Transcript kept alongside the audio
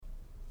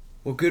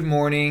Well, good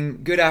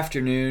morning, good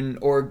afternoon,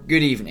 or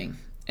good evening,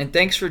 and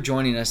thanks for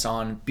joining us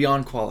on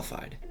Beyond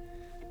Qualified.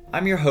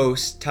 I'm your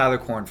host, Tyler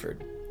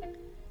Cornford.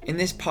 In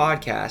this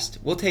podcast,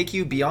 we'll take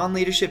you beyond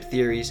leadership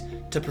theories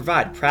to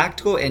provide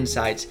practical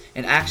insights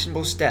and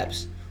actionable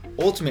steps,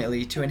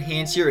 ultimately to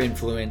enhance your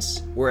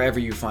influence wherever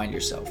you find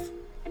yourself.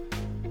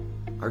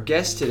 Our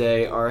guests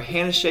today are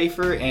Hannah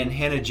Schaefer and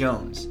Hannah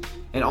Jones,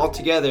 and all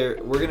together,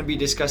 we're going to be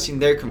discussing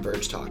their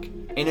Converge talk,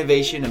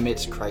 Innovation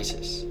Amidst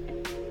Crisis.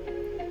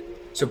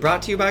 So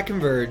brought to you by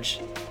Converge,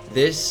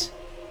 this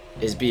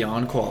is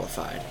Beyond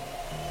Qualified.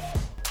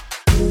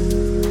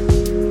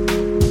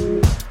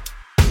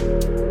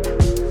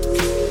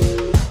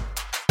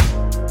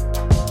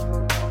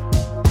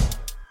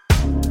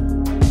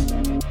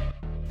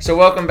 So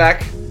welcome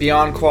back,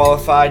 Beyond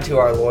Qualified, to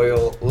our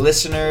loyal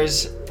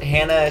listeners.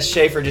 Hannah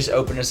Schaefer just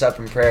opened us up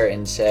in prayer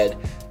and said,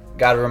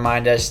 got to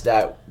remind us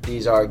that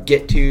these are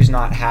get-tos,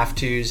 not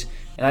have-tos.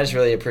 And I just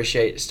really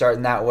appreciate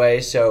starting that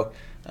way. So,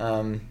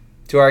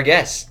 to our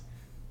guests,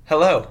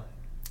 hello,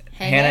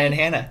 hey. Hannah and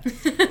Hannah.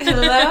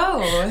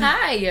 Hello.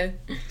 Hi.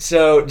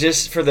 So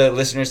just for the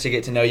listeners to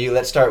get to know you,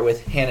 let's start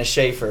with Hannah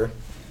Schaefer.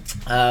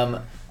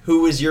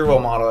 Who was your role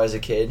model as a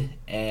kid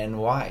and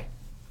why?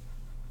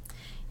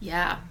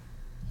 Yeah,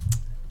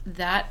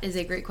 that is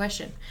a great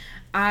question.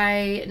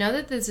 I know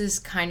that this is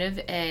kind of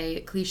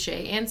a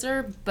cliche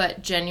answer,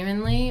 but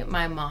genuinely,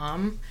 my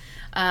mom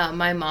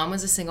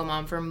was a single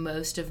mom for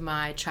most of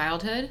my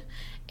childhood.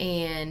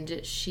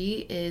 And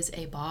she is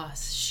a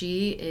boss.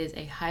 She is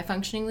a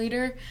high-functioning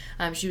leader.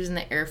 She was in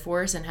the Air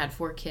Force and had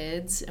 4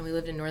 kids. And we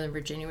lived in Northern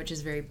Virginia, which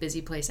is a very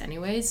busy place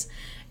anyways.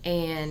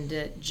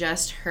 And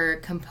just her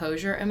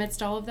composure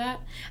amidst all of that,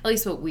 at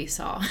least what we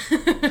saw,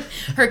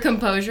 her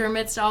composure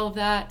amidst all of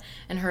that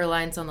and her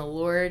reliance on the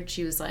Lord.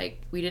 She was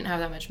like, we didn't have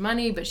that much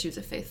money, but she was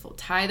a faithful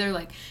tither.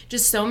 Like,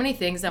 just so many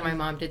things that my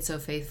mom did so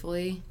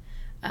faithfully,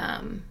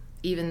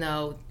 even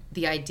though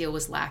the ideal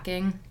was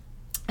lacking.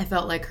 I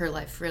felt like her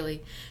life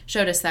really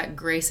showed us that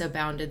grace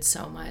abounded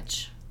so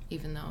much,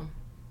 even though,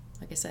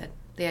 like I said,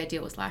 the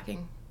ideal was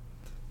lacking.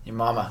 Your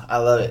mama, I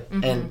love it.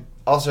 Mm-hmm. And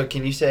also,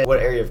 can you say what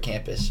area of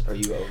campus are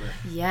you over?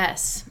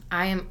 Yes,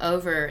 I am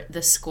over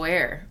the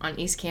square on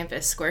East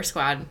Campus, Square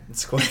Squad.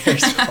 Square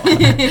Squad.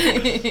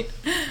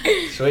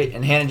 Sweet.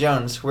 And Hannah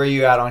Jones, where are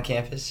you at on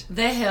campus?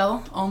 The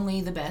Hill,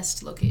 only the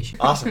best location.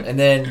 Awesome. And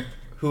then,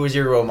 who was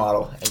your role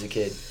model as a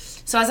kid?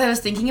 So as I was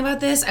thinking about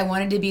this, I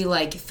wanted to be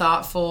like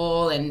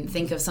thoughtful and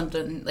think of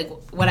something like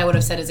what I would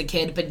have said as a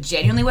kid, but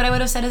genuinely what I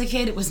would have said as a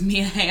kid was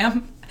Mia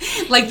Hamm,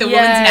 like the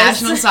women's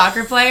national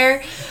soccer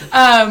player.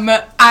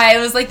 I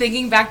was like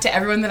thinking back to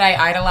everyone that I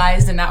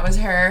idolized, and that was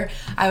her.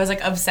 I was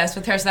like obsessed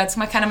with her, so that's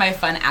my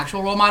fun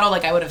actual role model.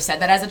 Like I would have said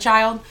that as a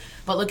child,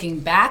 but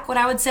looking back, what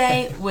I would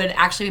say would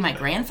actually be my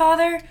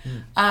grandfather.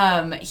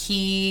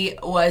 He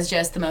was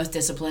just the most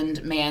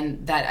disciplined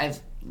man that I've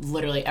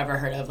literally ever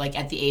heard of. Like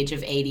at the age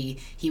of 80,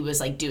 he was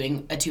like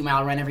doing a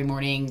 2-mile run every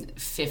morning,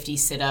 50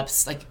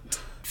 sit-ups, like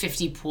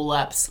 50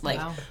 pull-ups. Like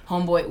wow.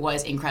 Homeboy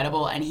was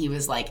incredible, and he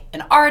was like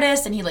an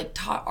artist, and he like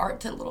taught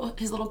art to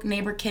his little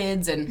neighbor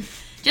kids, and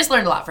just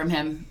learned a lot from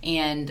him,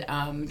 and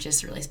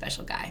just a really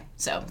special guy.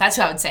 So that's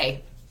who I would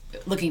say,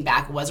 looking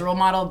back, was a role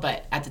model,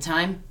 but at the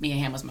time, Mia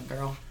Hamm was my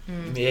girl.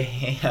 Mia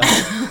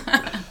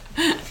Hamm.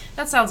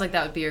 That sounds like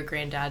that would be your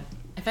granddad.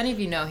 If any of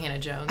you know Hannah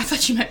Jones. I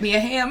thought you meant Mia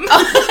Hamm.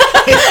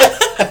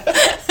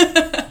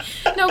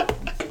 No.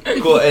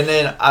 Cool. And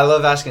then I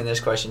love asking this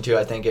question too.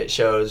 I think it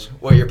shows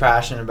what you're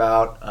passionate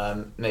about,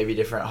 maybe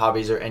different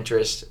hobbies or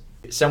interests.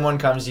 Someone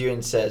comes to you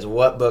and says,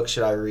 what book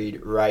should I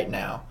read right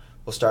now?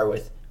 We'll start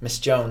with Miss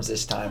Jones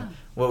this time.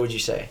 What would you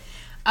say?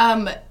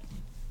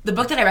 The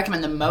book that I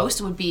recommend the most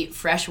would be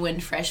Fresh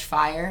Wind, Fresh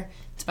Fire.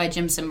 It's by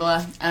Jim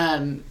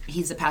Cymbala.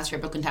 He's the pastor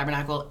at Brooklyn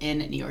Tabernacle in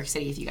New York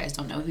City, if you guys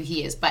don't know who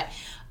he is. But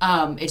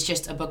it's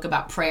just a book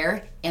about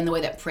prayer and the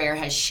way that prayer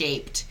has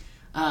shaped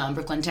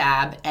Brooklyn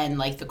Tab and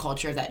like the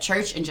culture of that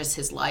church and just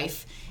his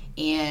life.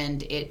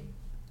 And it,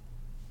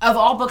 of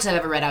all books I've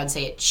ever read, I would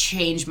say it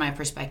changed my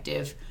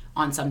perspective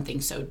on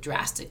something so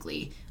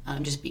drastically,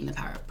 just being the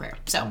power of prayer.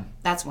 So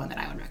that's one that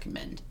I would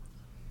recommend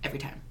every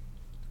time.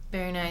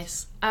 Very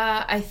nice.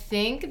 I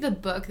think the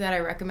book that I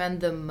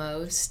recommend the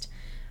most,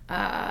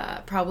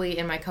 probably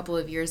in my couple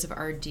of years of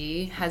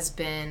RD, has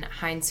been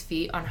Hind's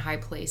Feet on High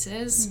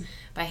Places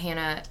by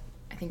Hannah,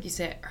 I think you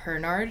say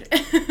Hernard.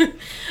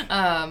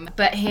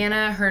 But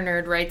Hannah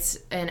Hernard writes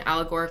an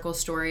allegorical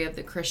story of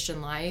the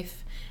Christian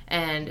life,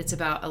 and it's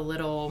about a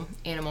little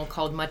animal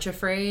called Much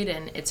Afraid,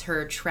 and it's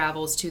her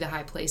travels to the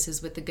high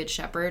places with the Good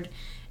Shepherd.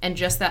 And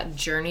just that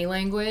journey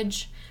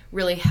language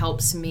really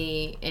helps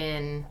me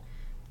in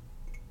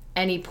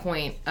any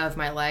point of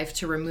my life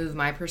to remove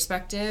my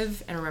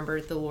perspective and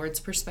remember the Lord's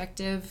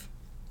perspective.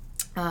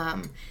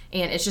 And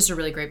it's just a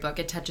really great book.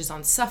 It touches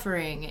on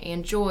suffering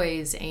and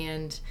joys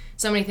and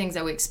so many things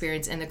that we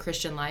experience in the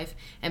Christian life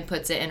and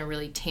puts it in a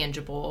really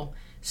tangible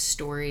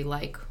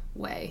story-like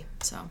way.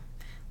 So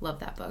love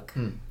that book.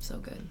 So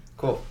good.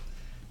 Cool.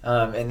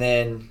 And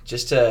then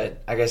just to,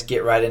 I guess,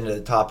 get right into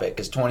the topic,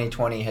 because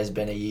 2020 has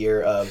been a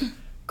year of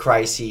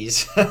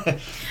crises. You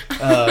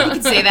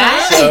could say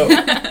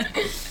that.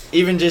 So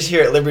even just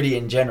here at Liberty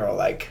in general,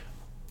 like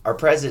our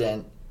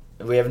president,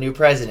 we have a new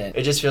president.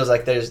 It just feels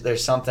like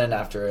there's something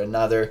after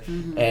another.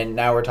 Mm-hmm. And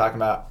now we're talking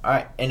about, all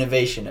right,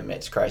 innovation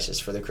amidst crisis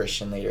for the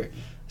Christian leader.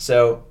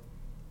 So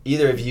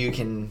either of you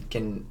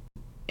can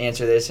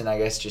answer this and I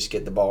guess just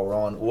get the ball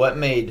rolling. What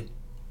made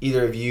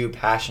either of you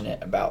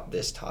passionate about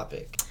this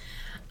topic?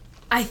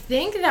 I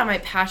think that my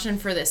passion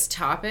for this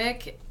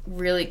topic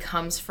really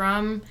comes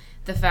from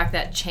the fact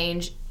that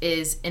change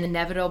is an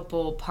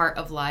inevitable part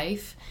of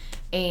life,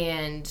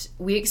 and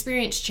we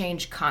experience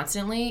change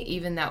constantly,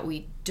 even that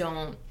we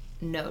don't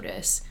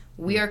notice.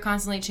 We are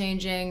constantly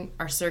changing,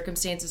 our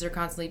circumstances are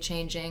constantly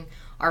changing,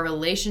 our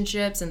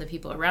relationships and the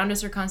people around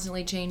us are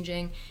constantly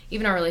changing,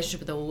 even our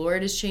relationship with the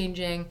Lord is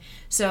changing.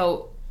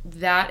 So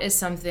that is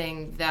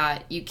something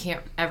that you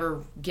can't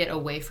ever get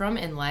away from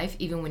in life,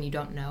 even when you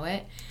don't know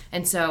it.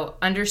 And so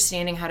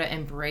understanding how to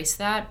embrace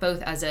that,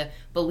 both as a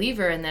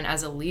believer and then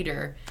as a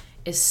leader,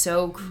 is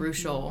so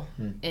crucial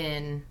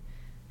in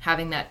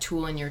having that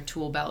tool in your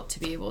tool belt to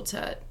be able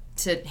to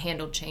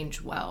handle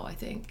change well, I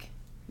think.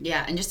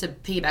 Yeah, and just to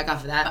piggyback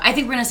off of that, I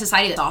think we're in a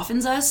society that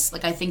softens us.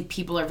 Like, I think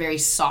people are very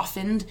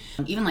softened,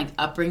 even like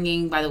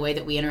upbringing, by the way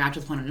that we interact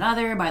with one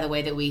another, by the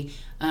way that we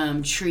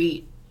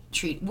treat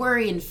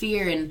worry and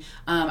fear, and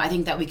I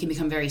think that we can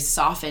become very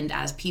softened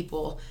as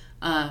people,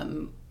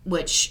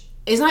 which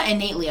is not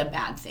innately a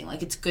bad thing.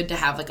 Like, it's good to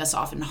have like a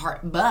softened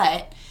heart,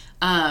 but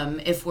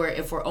if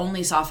we're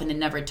only softened and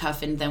never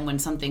toughened, then when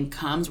something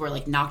comes, we're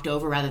like knocked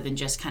over rather than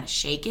just kind of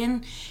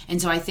shaken.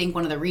 And so I think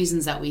one of the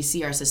reasons that we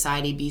see our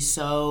society be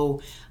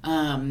so,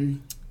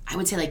 I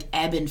would say like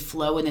ebb and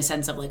flow in the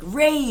sense of like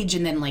rage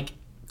and then like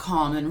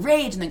calm and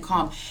rage and then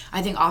calm.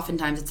 I think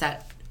oftentimes it's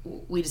that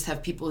we just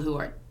have people who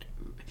are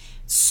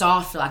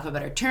soft, for lack of a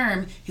better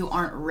term, who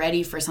aren't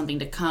ready for something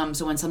to come.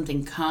 So when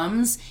something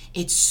comes,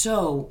 it's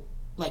so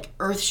like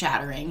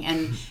earth-shattering,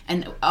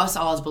 and us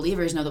all as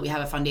believers know that we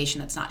have a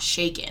foundation that's not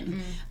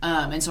shaken.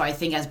 And so I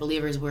think as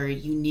believers we're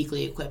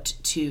uniquely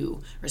equipped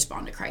to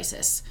respond to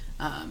crisis,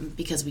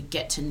 because we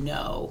get to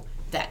know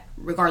that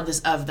regardless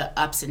of the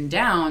ups and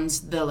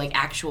downs, the like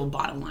actual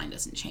bottom line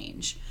doesn't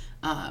change,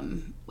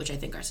 which I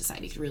think our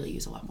society could really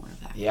use a lot more of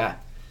that. Yeah.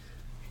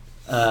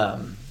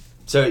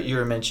 So you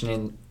were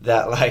mentioning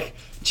that like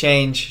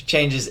change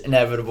is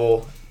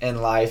inevitable in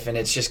life and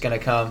it's just going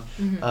to come.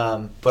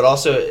 But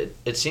also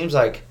it seems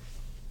like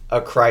a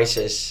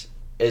crisis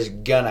is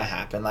going to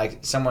happen. Like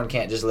someone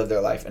can't just live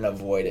their life and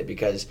avoid it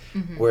because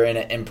we're in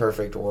an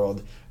imperfect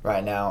world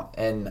right now.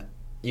 And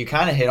you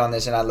kind of hit on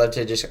this, and I'd love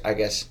to just, I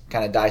guess,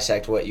 kind of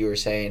dissect what you were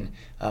saying.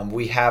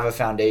 We have a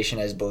foundation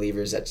as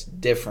believers that's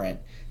different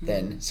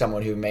than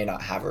someone who may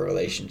not have a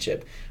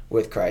relationship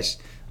with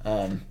Christ.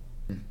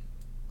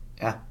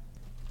 Yeah.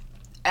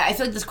 I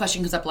feel like this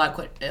question comes up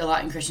a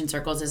lot in Christian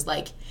circles, is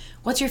like,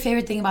 what's your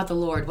favorite thing about the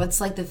Lord?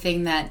 What's like the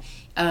thing that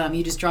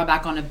you just draw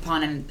back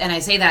upon? And I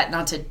say that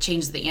not to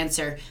change the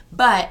answer,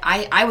 but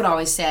I would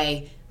always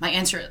say my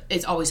answer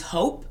is always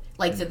hope.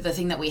 Like the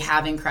thing that we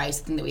have in Christ,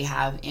 the thing that we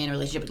have in a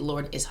relationship with the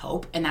Lord is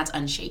hope, and that's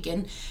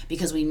unshaken,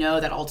 because we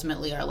know that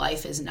ultimately our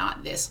life is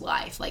not this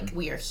life. Like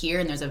we are here,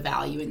 and there's a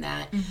value in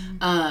that.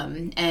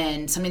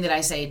 And something that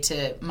I say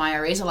to my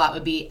RAs a lot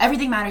would be,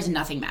 everything matters and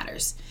nothing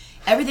matters.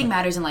 Everything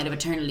matters in light of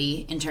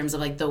eternity, in terms of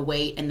like the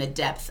weight and the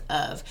depth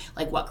of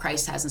like what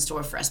Christ has in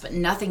store for us, but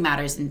nothing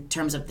matters in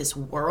terms of this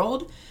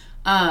world.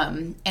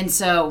 And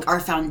so our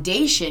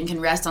foundation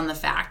can rest on the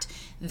fact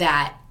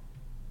that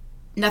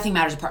nothing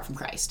matters apart from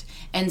Christ.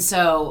 And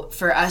so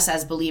for us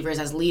as believers,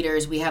 as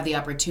leaders, we have the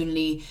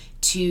opportunity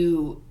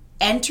to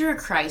enter a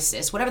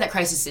crisis, whatever that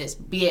crisis is,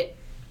 be it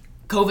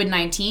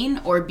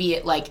COVID-19 or be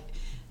it like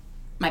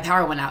my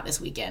power went out this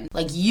weekend.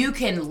 Like you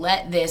can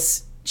let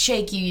this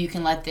shake you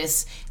can let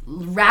this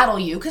rattle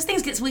you,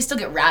 because we still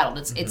get rattled.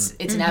 It's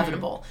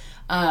inevitable.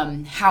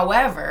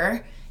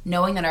 However,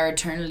 knowing that our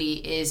eternity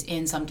is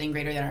in something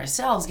greater than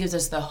ourselves gives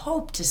us the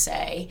hope to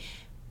say,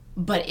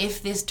 but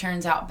if this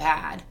turns out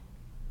bad,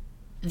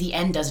 the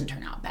end doesn't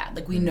turn out bad.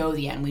 Like we know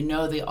the end, we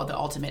know the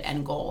ultimate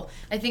end goal.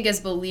 I think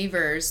as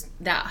believers,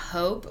 that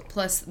hope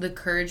plus the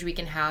courage we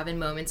can have in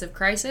moments of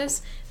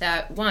crisis,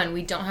 that one,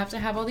 we don't have to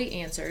have all the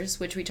answers,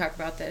 which we talk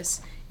about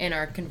this in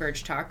our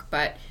Converge talk,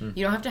 but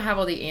you don't have to have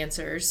all the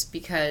answers,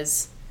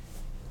 because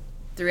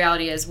the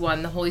reality is,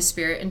 one, the Holy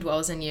Spirit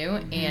indwells in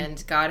you,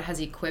 and God has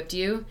equipped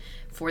you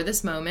for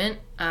this moment.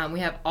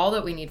 We have all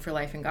that we need for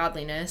life and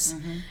godliness,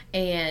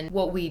 and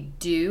what we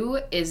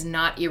do is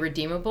not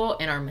irredeemable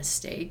in our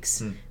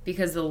mistakes,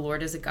 because the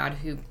Lord is a God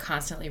who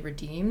constantly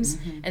redeems.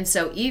 And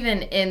so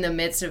even in the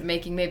midst of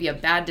making maybe a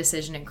bad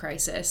decision in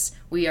crisis,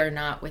 we are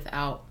not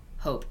without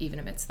hope even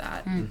amidst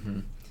that.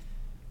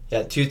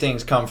 Yeah, two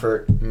things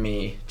comfort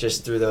me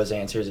just through those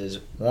answers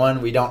is,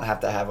 one, we don't have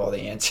to have all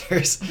the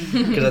answers.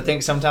 Because I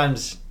think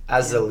sometimes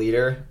as a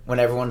leader, when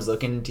everyone's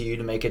looking to you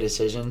to make a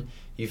decision,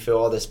 you feel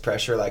all this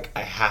pressure, like,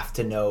 I have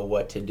to know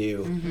what to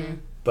do.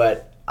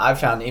 But I've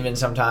found even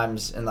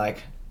sometimes in,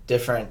 like,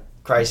 different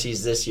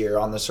crises this year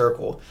on the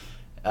circle,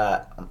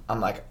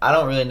 I'm like, I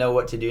don't really know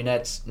what to do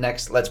next.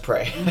 Let's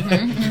pray.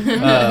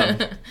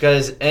 And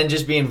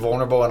just being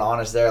vulnerable and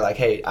honest there, like,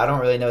 hey, I don't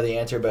really know the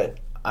answer, but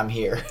I'm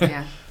here.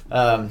 Yeah.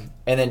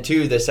 And then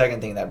two, the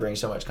second thing that brings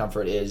so much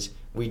comfort is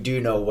we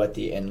do know what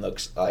the end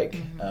looks like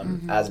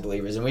as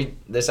believers. And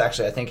this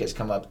actually, I think, has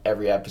come up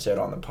every episode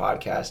on the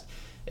podcast,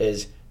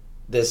 is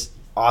this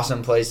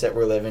awesome place that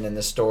we're living in,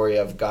 the story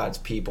of God's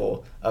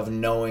people, of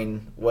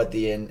knowing what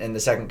the end and the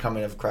second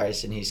coming of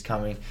Christ, and he's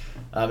coming.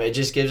 It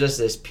just gives us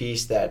this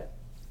peace that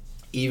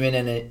even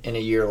in a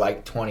year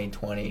like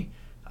 2020,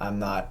 I'm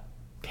not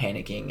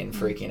panicking and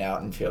freaking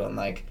out and feeling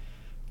like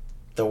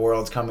the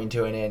world's coming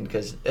to an end,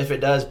 because if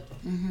it does,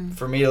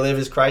 for me to live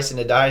is Christ and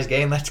to die is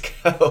gain. Let's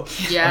go.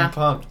 Yeah. I'm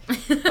pumped.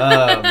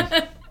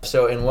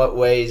 So in what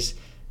ways,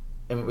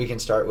 and we can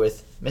start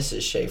with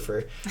Mrs.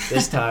 Schaefer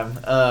this time,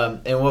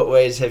 in what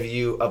ways have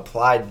you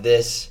applied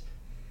this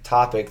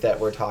topic that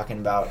we're talking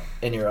about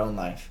in your own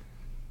life?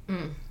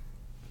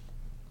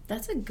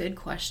 That's a good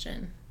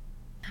question.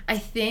 I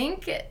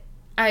think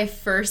I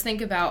first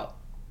think about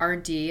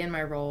RD and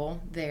my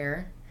role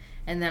there,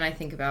 and then I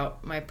think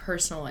about my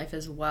personal life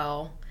as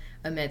well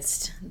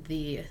amidst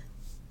the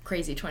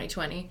crazy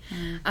 2020.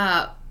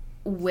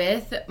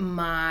 With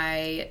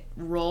my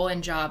role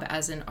and job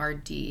as an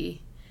RD,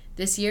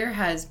 this year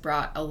has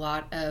brought a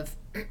lot of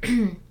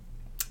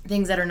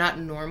things that are not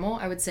normal,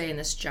 I would say, in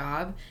this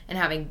job. And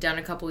having done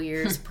a couple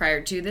years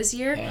prior to this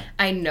year,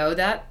 I know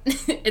that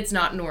it's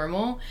not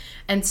normal.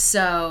 And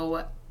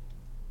so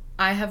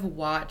I have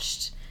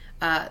watched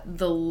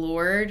the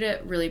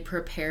Lord really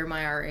prepare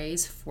my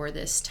RAs for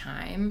this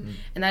time.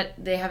 And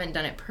that they haven't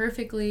done it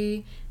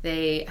perfectly.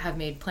 They have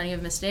made plenty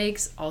of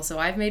mistakes. Also,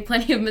 I've made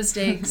plenty of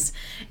mistakes.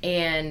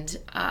 And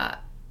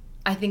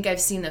I think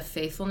I've seen the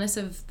faithfulness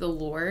of the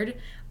Lord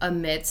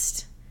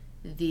amidst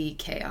the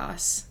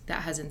chaos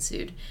that has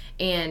ensued.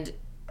 And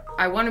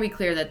I want to be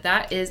clear that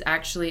that is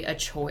actually a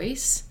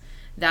choice.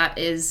 That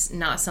is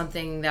not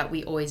something that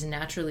we always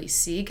naturally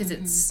see, because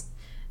it's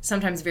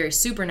sometimes very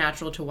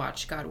supernatural to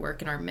watch God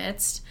work in our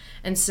midst.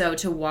 And so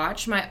to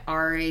watch my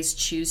RAs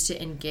choose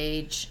to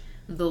engage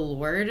the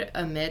Lord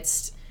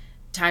amidst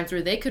times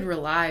where they could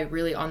rely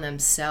really on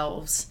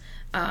themselves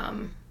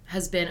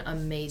has been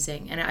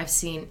amazing. And I've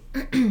seen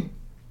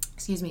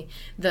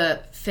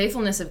the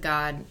faithfulness of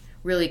God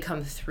really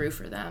come through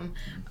for them.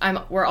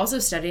 We're also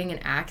studying in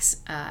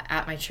Acts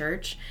at my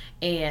church,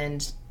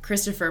 and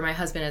Christopher, my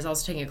husband, is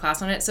also taking a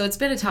class on it. So it's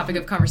been a topic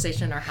of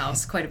conversation in our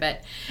house quite a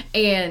bit.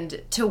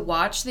 And to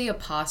watch the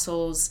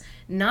apostles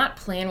not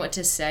plan what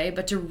to say,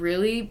 but to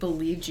really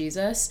believe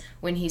Jesus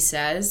when he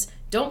says,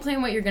 don't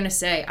plan what you're going to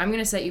say. I'm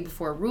going to set you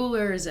before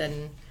rulers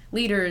and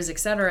leaders,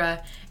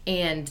 etc.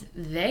 And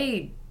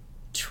they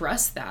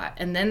trust that.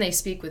 And then they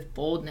speak with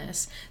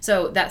boldness.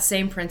 So that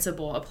same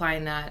principle,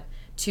 applying that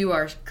to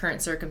our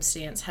current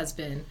circumstance, has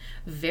been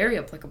very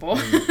applicable.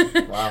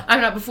 Wow.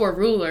 I'm not before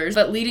rulers,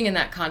 but leading in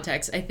that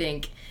context, I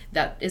think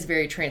that is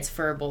very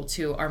transferable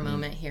to our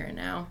moment here and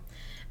now.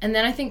 And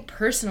then I think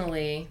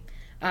personally,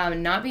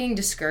 not being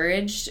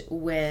discouraged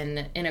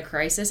when in a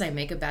crisis I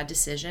make a bad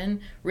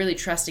decision, really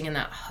trusting in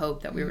that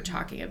hope that we were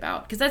talking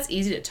about. Because that's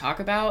easy to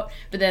talk about,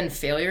 but then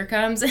failure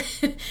comes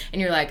and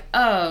you're like,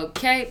 oh,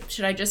 okay,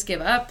 should I just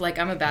give up? Like,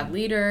 I'm a bad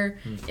leader.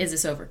 Is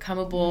this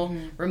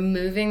overcomable?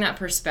 Removing that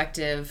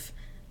perspective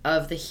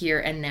of the here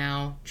and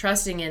now,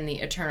 trusting in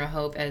the eternal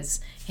hope, as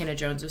Hannah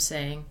Jones was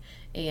saying,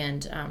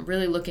 and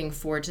really looking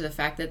forward to the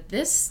fact that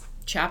this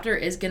chapter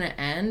is going to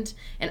end.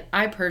 And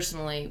I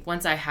personally,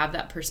 once I have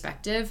that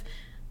perspective,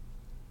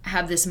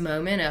 have this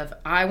moment of,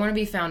 I want to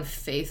be found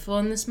faithful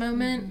in this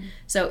moment.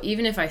 So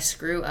even if I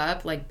screw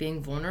up, like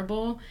being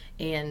vulnerable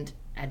and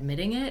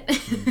admitting it,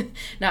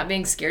 not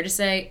being scared to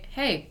say,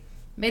 hey,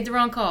 made the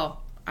wrong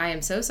call. I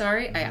am so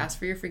sorry. I ask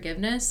for your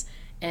forgiveness,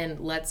 and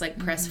let's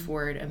press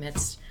forward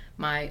amidst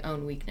my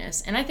own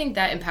weakness. And I think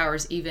that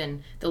empowers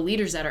even the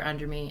leaders that are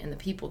under me and the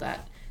people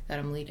that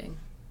I'm leading.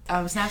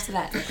 Snaps to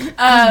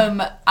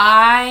that.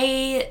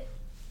 I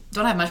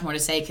don't have much more to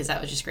say because that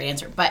was just a great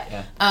answer. But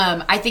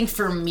I think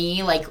for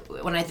me,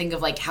 when I think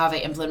of how have I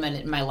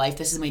implemented it in my life,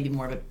 this is maybe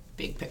more of a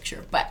big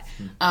picture. But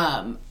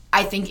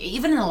I think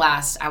even in the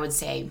last, I would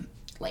say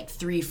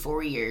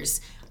 3-4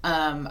 years,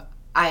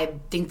 I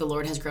think the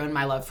Lord has grown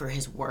my love for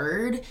his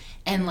word,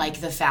 and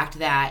the fact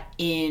that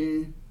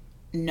in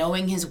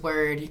knowing his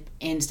word,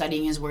 in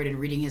studying his word and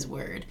reading his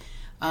word,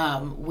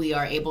 we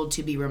are able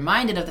to be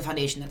reminded of the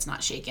foundation that's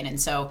not shaken. And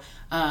so,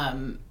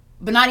 but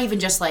not even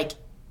just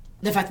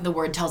the fact that the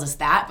word tells us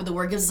that, but the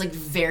word gives us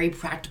very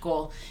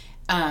practical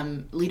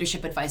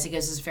leadership advice. It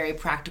gives us very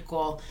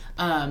practical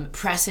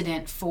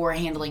precedent for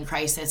handling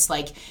crisis.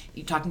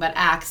 You're talking about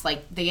Acts,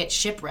 they get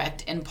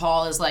shipwrecked, and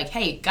Paul is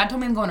hey, God told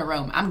me I'm going to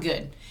Rome. I'm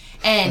good.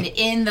 And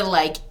in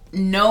the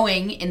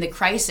knowing in the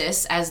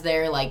crisis, as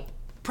they're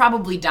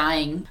probably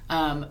dying,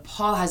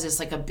 Paul has this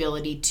like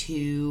ability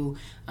to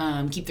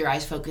keep their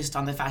eyes focused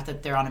on the fact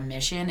that they're on a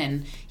mission,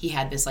 and he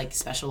had this like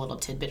special little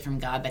tidbit from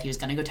God that he was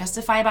going to go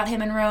testify about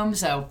him in Rome.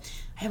 So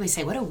I always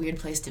say, what a weird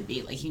place to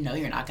be. Like,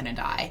 you're not going to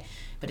die,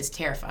 but it's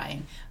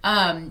terrifying.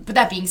 But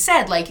that being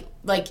said,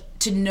 like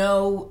to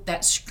know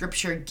that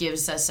Scripture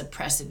gives us a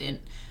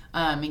precedent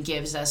and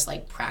gives us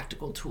like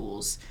practical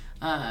tools.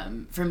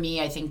 For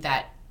me, I think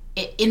that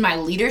in my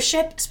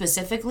leadership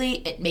specifically,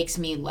 it makes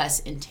me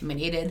less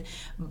intimidated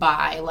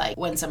by like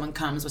when someone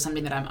comes with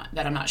something that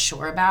I'm not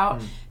sure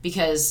about.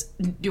 Because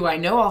do I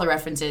know all the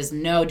references?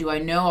 No. Do I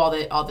know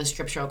all the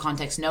scriptural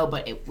context? No.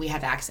 But we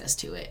have access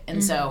to it,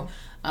 and so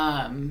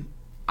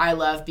I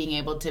love being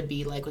able to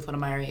be like with one of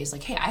my RAs,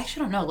 like, hey, I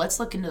actually don't know. Let's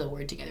look into the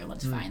Word together.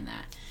 Let's find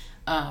that.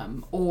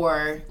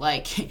 Or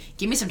like,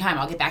 give me some time.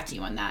 I'll get back to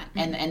you on that.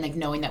 And like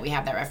knowing that we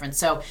have that reference.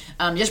 So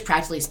just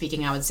practically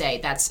speaking, I would say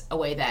that's a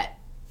way that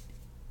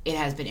it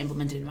has been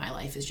implemented in my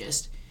life, is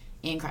just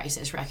in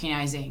crisis,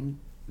 recognizing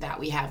that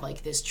we have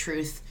like this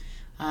truth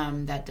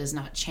that does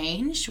not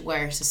change,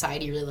 where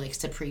society really likes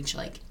to preach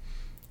like,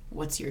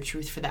 what's your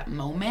truth for that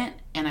moment?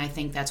 And I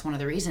think that's one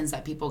of the reasons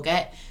that people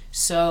get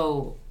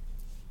so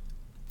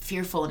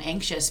fearful and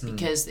anxious,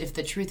 because if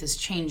the truth is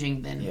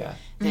changing,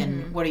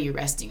 then what are you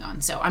resting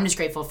on? So I'm just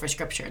grateful for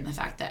Scripture and the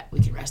fact that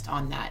we can rest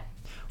on that.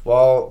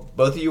 While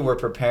both of you were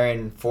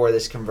preparing for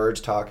this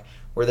Converge talk,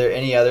 were there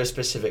any other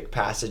specific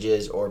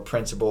passages or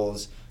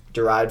principles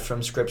derived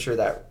from Scripture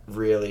that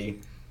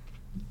really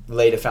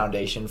laid a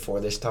foundation for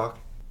this talk?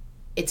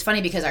 It's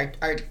funny because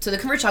so the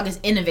Converge talk is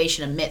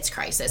innovation amidst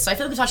crisis. So I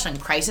feel like we touched on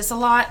crisis a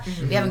lot.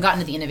 We haven't gotten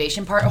to the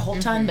innovation part a whole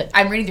ton, but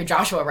I'm reading through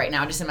Joshua right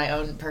now, just in my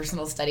own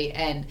personal study,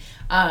 and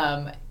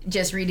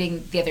just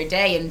reading the other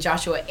day in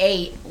Joshua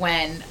 8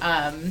 when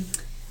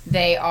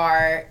they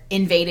are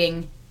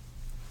invading.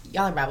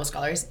 Y'all are Bible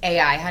scholars.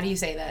 Ai. How do you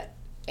say that?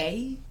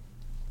 I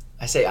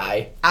say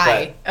I.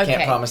 Okay.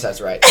 Can't promise that's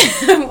right.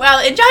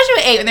 Well, in Joshua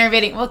 8, when they're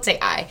invading, we'll say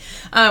I.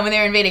 When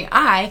they're invading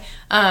Ai,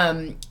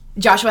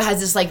 Joshua has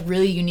this like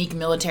really unique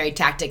military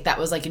tactic that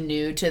was like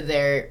new to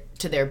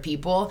their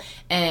people,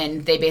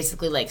 and they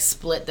basically like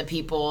split the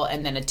people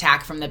and then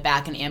attack from the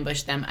back and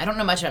ambush them. I don't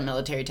know much about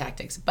military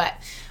tactics, but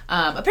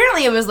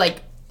apparently it was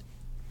like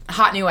a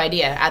hot new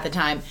idea at the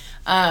time.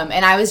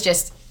 And I was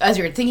just, as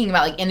we were thinking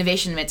about like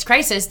innovation amidst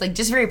crisis, like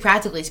just very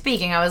practically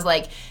speaking, I was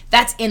like,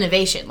 that's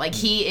innovation. Like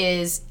he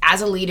is,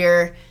 as a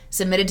leader,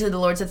 submitted to the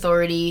Lord's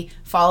authority,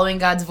 following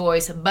God's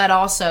voice, but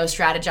also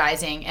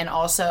strategizing and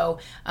also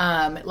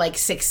like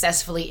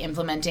successfully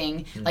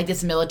implementing like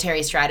this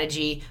military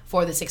strategy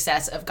for the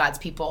success of God's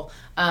people.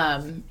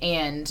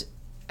 And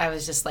I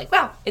was just like,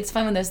 wow, it's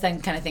fun when those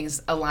kind of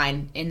things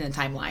align in the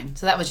timeline.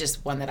 So that was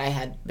just one that I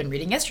had been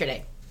reading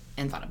yesterday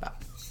and thought about.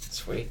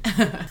 Sweet.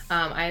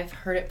 I've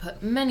heard it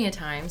put many a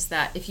times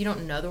that if you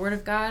don't know the Word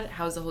of God,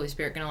 how is the Holy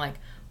Spirit going to like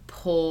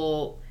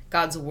pull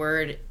God's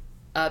Word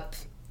up?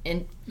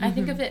 And I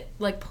think of it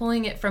like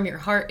pulling it from your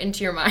heart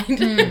into your mind.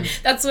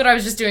 That's what I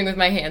was just doing with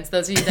my hands,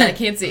 those of you that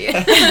can't see.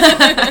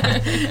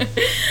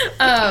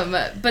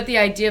 But the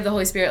idea of the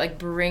Holy Spirit like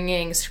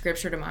bringing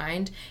Scripture to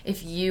mind,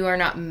 if you are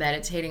not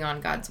meditating on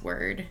God's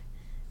Word,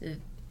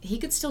 He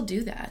could still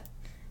do that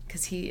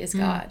because He is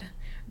God.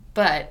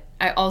 But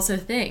I also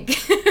think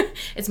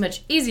it's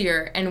much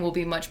easier and will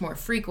be much more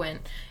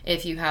frequent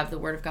if you have the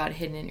Word of God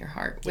hidden in your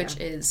heart, which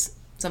is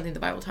something the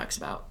Bible talks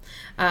about.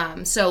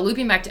 So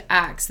looping back to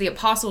Acts, the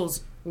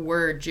apostles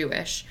were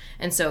Jewish,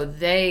 and so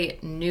they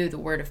knew the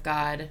Word of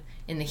God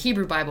in the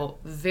Hebrew Bible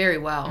very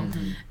well.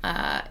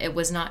 It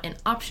was not an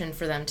option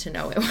for them to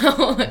know it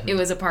well. It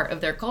was a part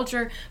of their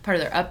culture, part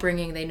of their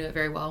upbringing. They knew it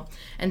very well.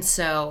 And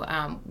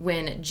so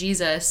when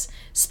Jesus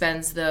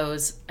spends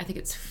those, I think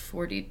it's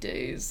 40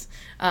 days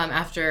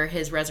after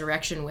his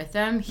resurrection with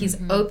them, he's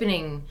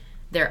opening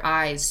their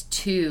eyes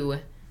to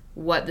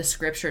what the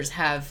scriptures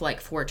have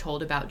like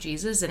foretold about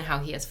Jesus and how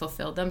he has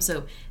fulfilled them,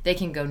 so they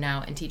can go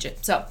now and teach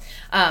it. So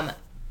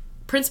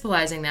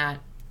principalizing that,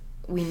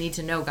 we need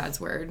to know God's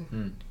Word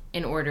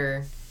in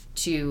order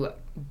to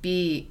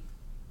be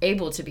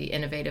able to be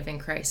innovative in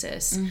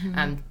crisis,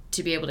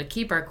 to be able to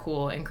keep our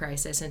cool in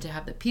crisis, and to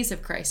have the peace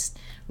of Christ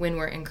when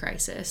we're in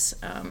crisis,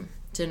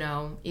 to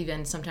know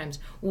even sometimes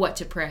what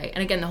to pray.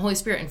 And again, the Holy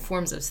Spirit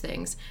informs those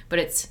things, but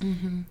it's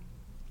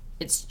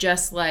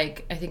just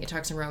like, I think it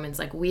talks in Romans,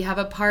 like we have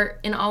a part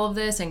in all of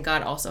this and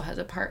God also has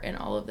a part in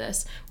all of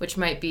this, which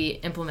might be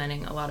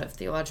implementing a lot of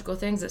theological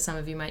things that some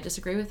of you might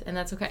disagree with, and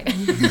that's okay.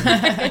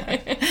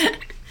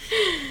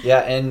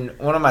 Yeah, in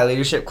one of my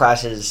leadership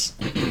classes,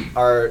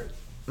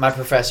 my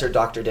professor,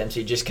 Dr.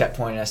 Dempsey, just kept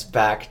pointing us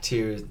back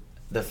to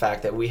the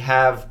fact that we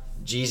have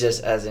Jesus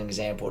as an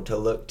example to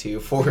look to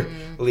for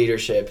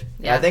leadership.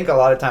 Yeah. I think a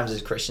lot of times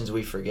as Christians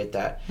we forget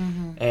that.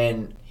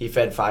 And he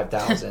fed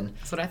 5,000.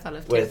 That's what I thought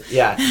of too.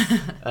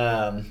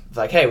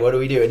 Like, hey, what do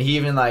we do? And he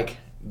even like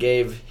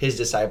gave his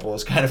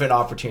disciples kind of an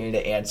opportunity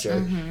to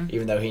answer,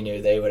 even though he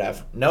knew they would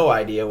have no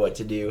idea what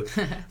to do.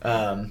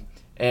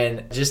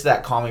 And just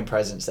that calming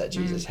presence that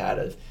Jesus had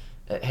of,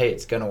 hey,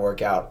 it's going to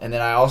work out. And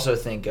then I also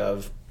think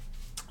of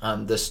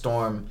the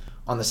storm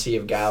on the Sea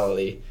of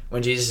Galilee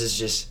when Jesus is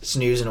just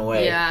snoozing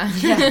away,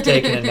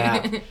 taking a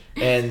nap.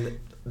 And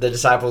the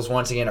disciples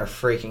once again are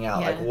freaking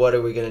out, like, what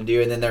are we going to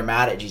do? And then they're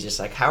mad at Jesus,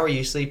 like, how are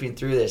you sleeping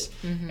through this?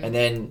 And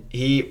then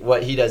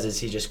what he does is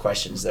he just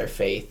questions their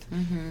faith.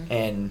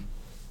 And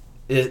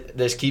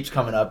this keeps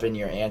coming up in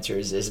your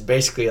answers, is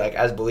basically like,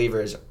 as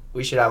believers,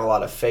 we should have a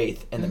lot of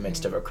faith in the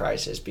midst of a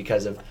crisis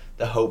because of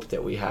the hope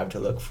that we have to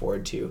look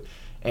forward to.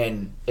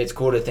 And it's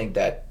cool to think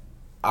that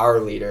our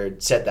leader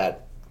set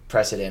that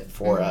precedent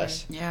for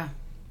us. Yeah.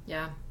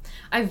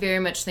 I very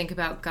much think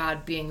about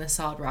God being the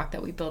solid rock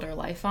that we build our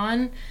life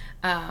on.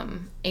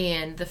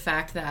 And the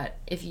fact that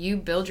if you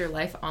build your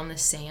life on the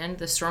sand,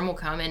 the storm will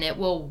come and it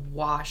will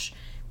wash.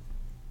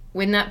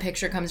 When that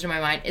picture comes to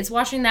my mind, it's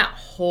washing that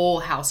whole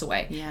house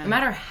away. No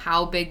matter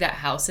how big that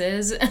house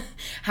is,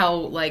 how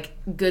like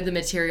good the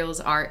materials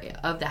are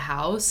of the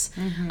house,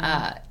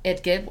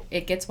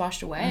 it gets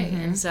washed away.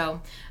 And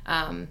so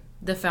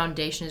the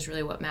foundation is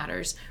really what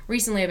matters.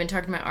 Recently, I've been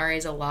talking to my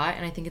RAs a lot,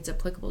 and I think it's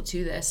applicable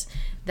to this.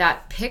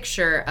 That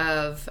picture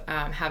of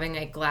having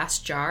a glass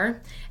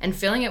jar and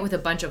filling it with a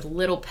bunch of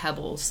little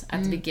pebbles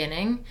at the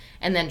beginning,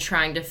 and then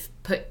trying to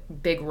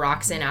put big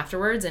rocks in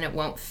afterwards, and it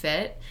won't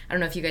fit. I don't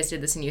know if you guys did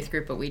this in youth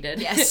group, but we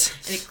did. Yes.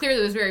 And it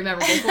clearly was very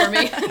memorable for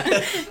me.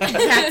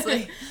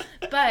 Exactly.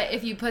 But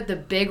if you put the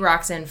big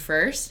rocks in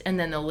first and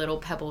then the little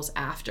pebbles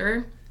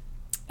after,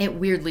 it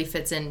weirdly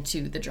fits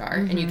into the jar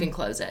and you can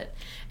close it.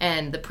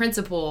 And the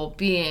principle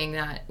being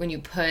that when you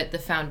put the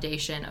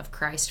foundation of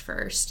Christ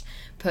first,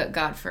 put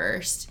God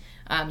first,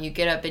 you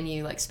get up and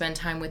you like spend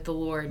time with the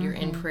Lord, you're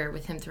in prayer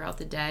with him throughout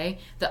the day,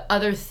 the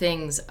other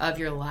things of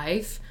your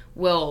life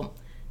will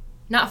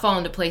not fall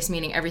into place,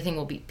 meaning everything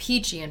will be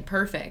peachy and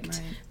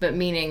perfect, but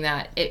meaning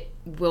that it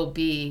will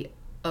be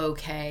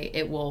okay,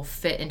 it will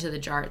fit into the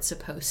jar it's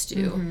supposed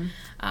to.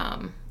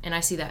 And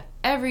I see that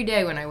every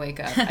day when I wake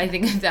up. I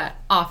think of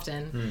that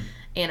often.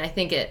 And I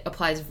think it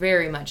applies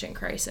very much in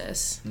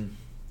crisis.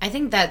 I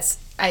think that's,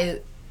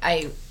 I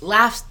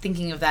laugh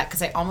thinking of that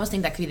because I almost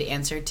think that could be the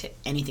answer to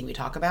anything we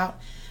talk about.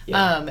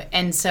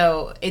 And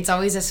so it's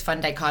always this fun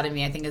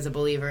dichotomy, I think, as a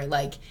believer.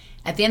 Like,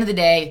 at the end of the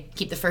day,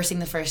 keep the first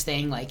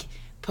thing, like,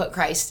 put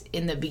Christ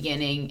in the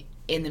beginning,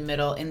 in the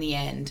middle, in the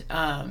end,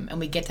 and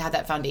we get to have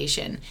that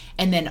foundation.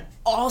 And then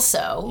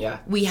also,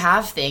 we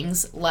have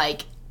things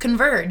like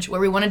Converge,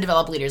 where we want to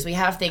develop leaders. We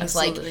have things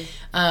like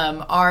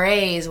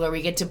RAs, where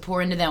we get to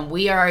pour into them.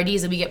 We are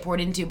RDs that we get poured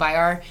into by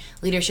our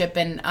leadership,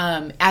 and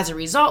as a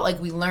result, like,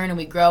 we learn and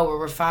we grow,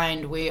 we're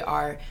refined, we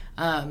are,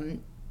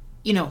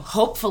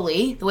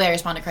 hopefully the way I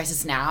respond to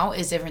crisis now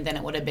is different than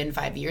it would have been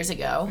 5 years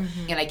ago.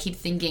 And I keep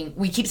thinking,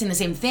 we keep saying the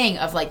same thing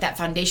of like that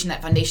foundation.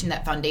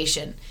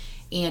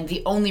 And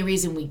the only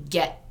reason we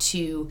get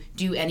to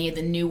do any of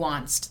the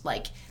nuanced,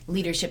 like,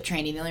 leadership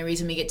training, the only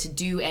reason we get to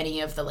do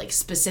any of the, like,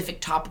 specific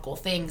topical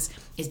things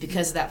is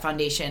because of that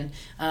foundation.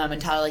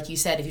 And Tyler, like you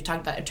said, if you talk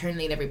about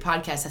eternity in every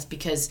podcast, that's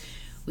because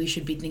we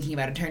should be thinking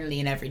about eternity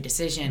in every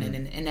decision and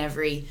in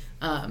every,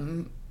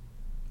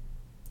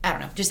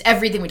 just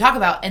everything we talk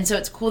about. And so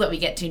it's cool that we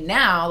get to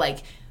now, like,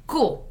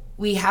 cool,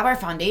 we have our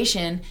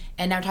foundation,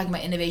 and now we're talking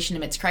about innovation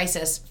amidst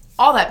crisis.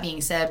 All that being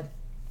said,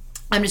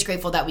 I'm just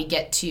grateful that we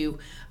get to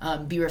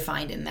be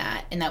refined in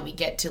that, and that we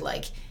get to,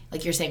 like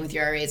you're saying with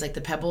your RAs, like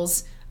the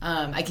pebbles.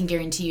 I can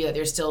guarantee you that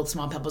there's still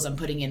small pebbles I'm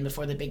putting in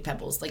before the big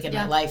pebbles, like in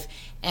my life.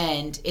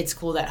 And it's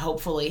cool that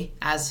hopefully,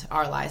 as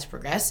our lives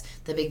progress,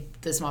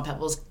 the small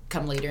pebbles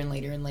come later and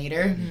later and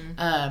later.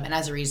 And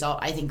as a result,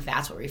 I think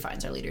that's what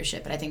refines our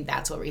leadership, and I think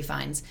that's what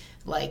refines,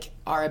 like,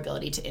 our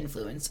ability to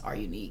influence our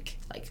unique,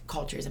 like,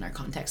 cultures and our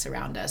contexts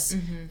around us.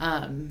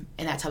 And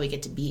that's how we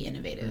get to be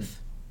innovative.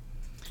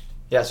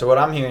 Yeah, so what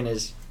I'm hearing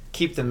is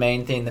keep the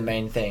main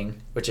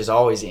thing, which is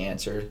always the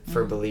answer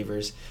for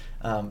believers.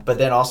 But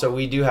then also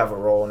we do have a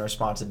role and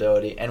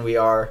responsibility, and we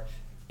are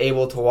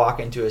able to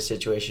walk into a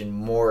situation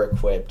more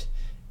equipped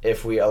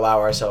if we allow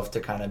ourselves to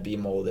kind of be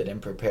molded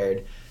and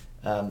prepared.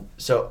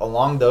 So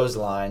along those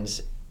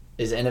lines,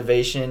 is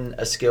innovation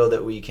a skill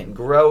that we can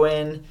grow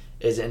in?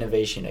 Is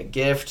innovation a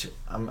gift?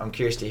 I'm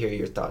curious to hear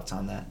your thoughts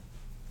on that.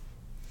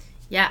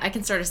 Yeah, I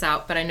can start us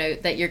out, but I know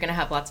that you're going to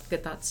have lots of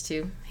good thoughts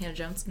too, Hannah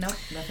Jones. Nope,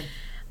 nothing.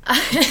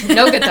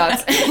 No good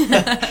thoughts.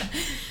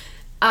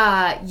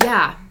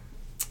 Yeah.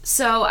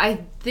 So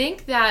I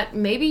think that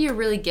maybe you're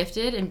really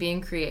gifted in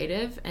being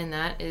creative, and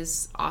that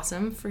is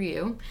awesome for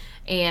you.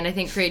 And I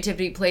think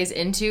creativity plays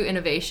into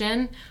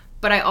innovation,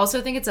 but I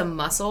also think it's a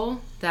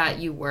muscle that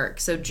you work.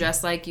 So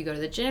just like you go to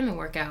the gym and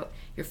work out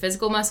your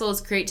physical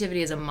muscles,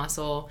 creativity is a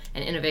muscle,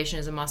 and innovation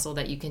is a muscle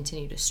that you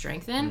continue to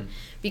strengthen.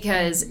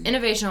 Because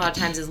innovation a lot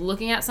of times is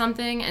looking at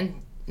something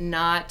and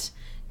not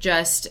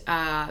just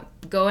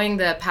going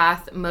the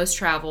path most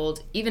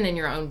traveled, even in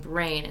your own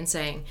brain, and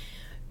saying,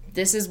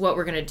 this is what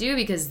we're going to do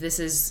because this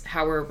is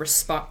how we're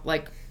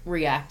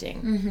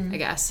reacting, I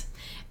guess.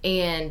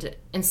 And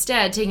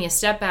instead, taking a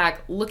step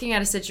back, looking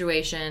at a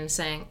situation,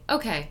 saying,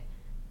 okay,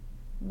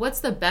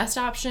 what's the best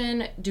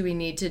option? Do we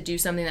need to do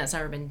something that's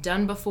never been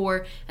done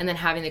before? And then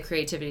having the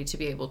creativity to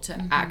be able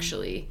to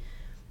actually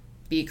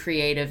be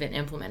creative in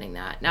implementing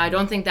that. Now, I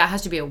don't think that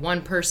has to be a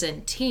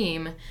one-person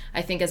team.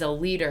 I think as a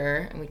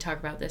leader, and we talk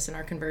about this in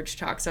our Converge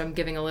talk, so I'm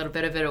giving a little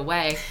bit of it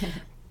away,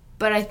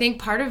 but I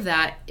think part of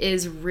that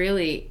is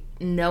really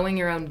knowing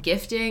your own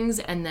giftings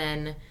and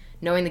then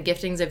knowing the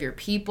giftings of your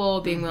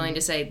people, being willing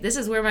to say, this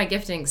is where my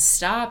giftings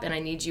stop, and I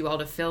need you all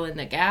to fill in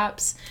the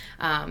gaps,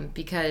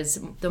 because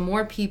the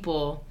more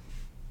people...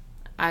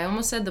 I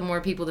almost said the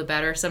more people, the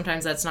better.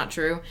 Sometimes that's not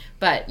true.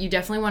 But you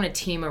definitely want a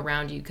team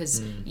around you,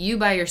 because you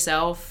by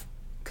yourself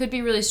could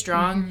be really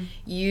strong.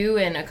 You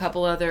and a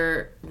couple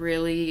other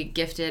really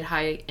gifted,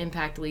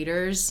 high-impact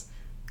leaders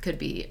could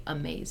be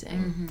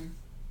amazing.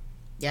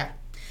 Yeah,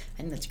 I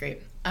think that's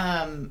great.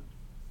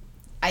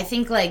 I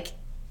think, like,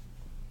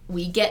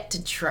 we get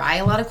to try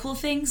a lot of cool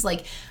things.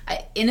 Like,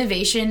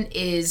 innovation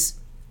is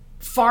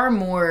far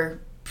more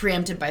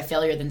preempted by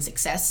failure than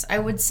success, I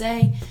would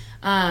say.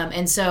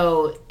 And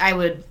so I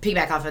would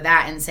piggyback off of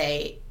that and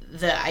say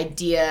the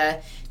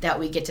idea that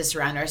we get to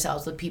surround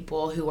ourselves with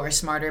people who are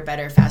smarter,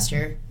 better,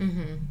 faster,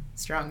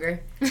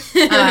 stronger.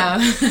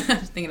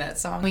 Thinking of that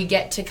song. We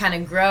get to kind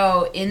of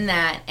grow in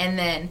that, and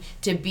then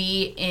to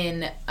be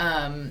in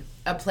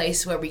a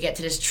place where we get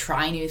to just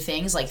try new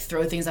things, like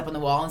throw things up on the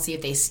wall and see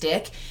if they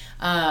stick.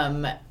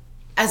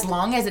 As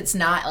long as it's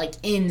not, like,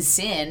 in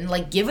sin,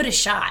 like, give it a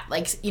shot.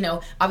 Like, you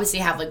know, obviously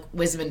have, like,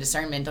 wisdom and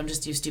discernment. Don't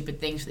just do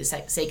stupid things for the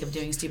sake of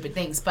doing stupid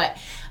things. But,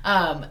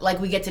 like,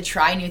 we get to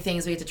try new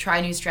things. We get to try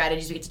new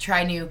strategies. We get to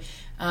try new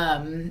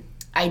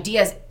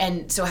ideas.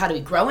 And so how do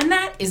we grow in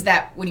that? Is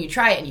that when you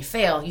try it and you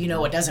fail, you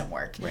know what doesn't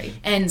work. Right.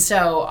 And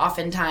so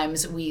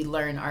oftentimes we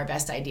learn our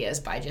best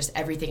ideas by just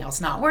everything else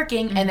not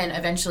working. And then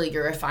eventually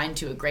you're refined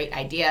to a great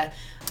idea.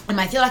 On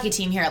my Feel Lucky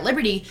team here at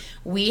Liberty,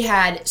 we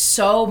had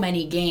so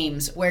many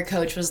games where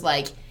coach was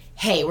like,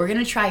 hey, we're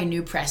going to try a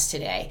new press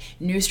today,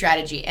 new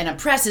strategy. And a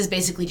press is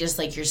basically just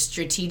like your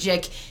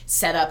strategic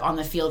setup on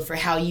the field for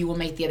how you will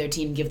make the other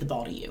team give the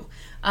ball to you,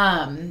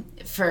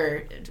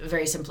 for a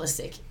very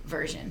simplistic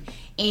version.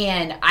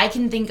 And I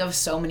can think of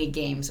so many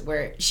games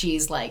where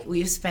she's like,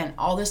 we've spent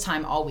all this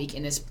time all week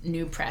in this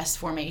new press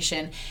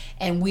formation,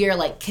 and we are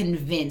like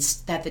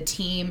convinced that the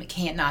team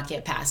can't not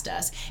get past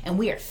us. And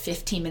we are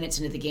 15 minutes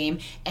into the game,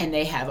 and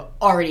they have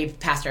already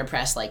passed our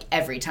press like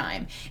every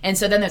time. And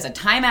so then there's a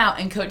timeout,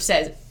 and coach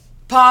says,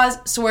 pause,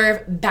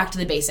 swerve, back to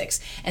the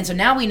basics. And so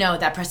now we know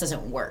that press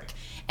doesn't work.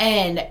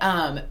 And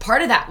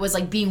part of that was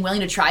like being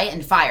willing to try it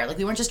and fire. Like,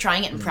 we weren't just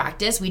trying it in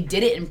practice. We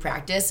did it in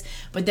practice,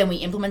 but then we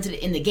implemented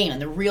it in the game, and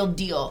the real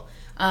deal.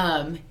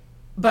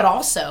 But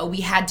also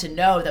we had to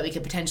know that we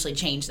could potentially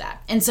change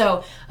that. And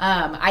so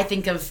I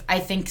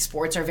think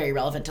sports are very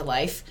relevant to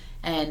life.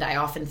 And I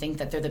often think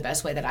that they're the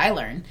best way that I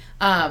learn.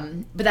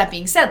 But that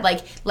being said,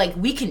 like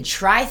we can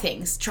try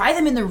things, try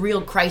them in the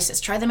real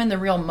crisis, try them in the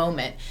real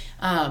moment,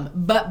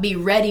 but be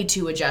ready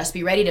to adjust,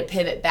 be ready to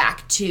pivot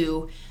back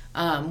to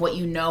what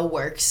you know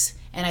works.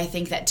 And I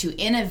think that to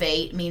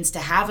innovate means to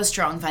have a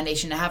strong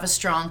foundation, to have a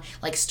strong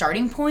like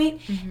starting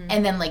point,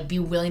 and then like be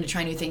willing to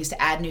try new things, to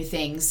add new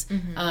things.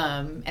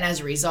 And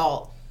as a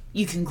result,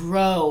 you can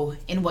grow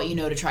in what you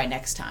know to try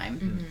next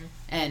time.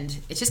 And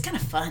it's just kind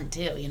of fun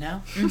too, you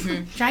know?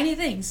 Try new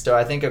things. So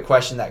I think a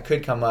question that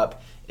could come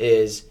up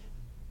is,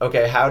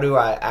 okay, how do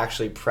I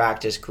actually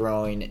practice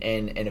growing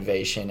in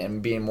innovation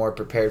and being more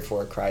prepared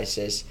for a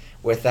crisis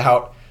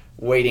without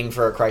waiting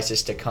for a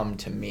crisis to come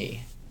to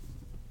me?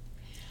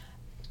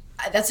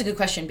 That's a good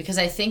question, because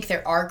I think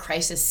there are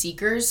crisis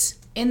seekers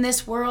in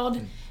this world,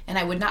 and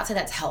I would not say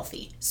that's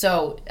healthy.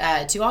 So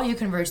to all you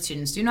Converge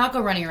students, do not go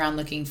running around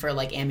looking for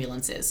like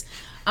ambulances.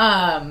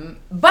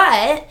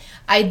 But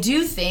I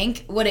do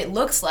think what it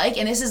looks like,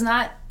 and this is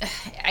not,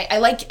 I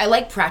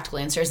like practical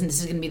answers, and this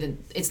is going to be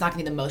it's not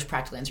going to be the most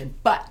practical answer,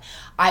 but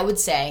I would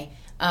say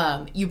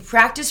you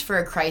practice for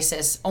a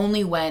crisis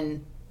only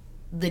when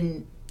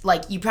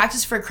you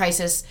practice for a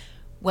crisis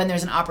when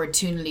there's an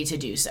opportunity to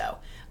do so.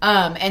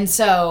 And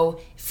so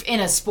in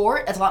a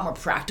sport, it's a lot more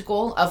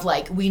practical of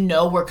like, we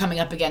know we're coming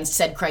up against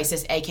said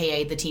crisis,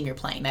 aka the team you're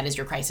playing. That is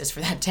your crisis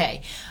for that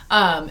day.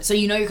 So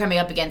you know you're coming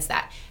up against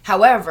that.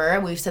 However,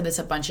 we've said this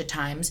a bunch of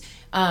times,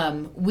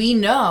 we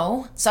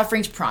know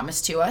suffering's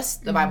promised to us.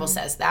 The Bible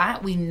says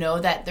that. We know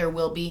that there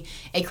will be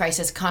a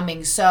crisis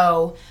coming.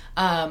 So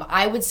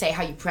I would say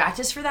how you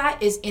practice for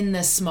that is in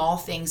the small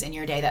things in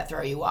your day that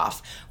throw you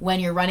off. When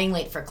you're running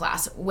late for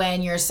class,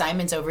 when your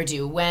assignment's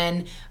overdue,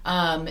 when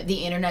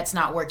the internet's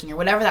not working, or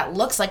whatever that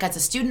looks like as a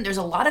student. There's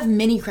a lot of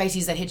mini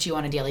crises that hit you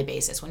on a daily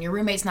basis. When your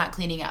roommate's not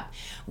cleaning up,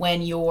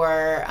 when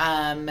you're,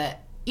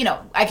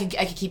 I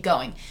could keep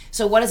going.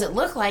 So what does it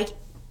look like?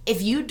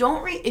 If you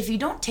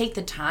don't take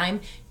the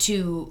time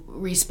to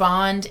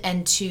respond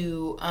and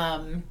to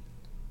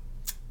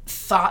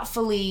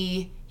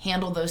thoughtfully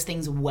handle those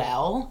things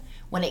well,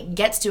 when it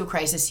gets to a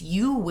crisis,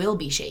 you will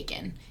be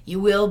shaken. You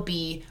will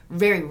be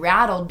very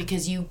rattled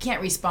because you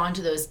can't respond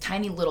to those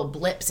tiny little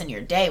blips in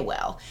your day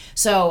well.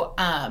 So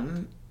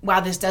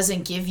while this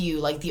doesn't give you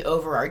like the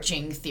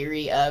overarching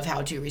theory of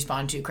how to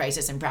respond to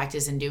crisis and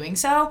practice in doing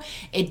so,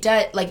 it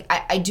does, like,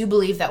 I do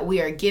believe that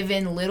we are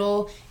given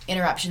little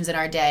interruptions in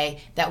our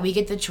day that we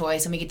get the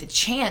choice and we get the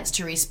chance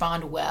to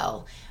respond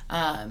well.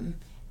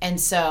 And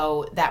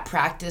so that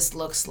practice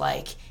looks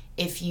like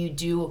if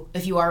you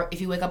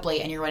wake up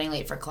late and you're running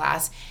late for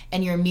class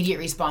and your immediate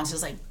response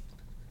is like,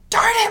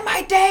 darn it,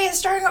 my day is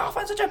starting off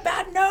on such a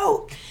bad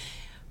note.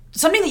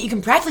 Something that you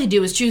can practically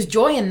do is choose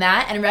joy in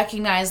that and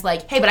recognize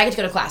like, hey, but I get to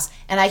go to class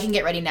and I can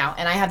get ready now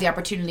and I have the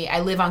opportunity. I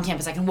live on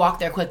campus. I can walk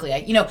there quickly.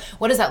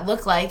 What does that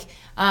look like?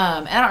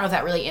 And I don't know if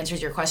that really answers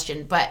your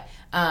question, but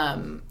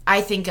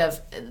I think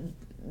of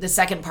the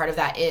second part of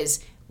that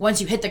is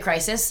once you hit the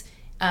crisis,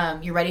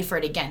 you're ready for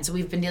it again. So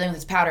we've been dealing with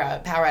this power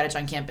outage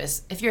on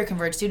campus. If you're a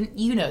Converge student,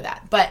 you know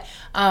that. But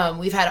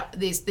we've had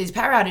these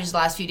power outages the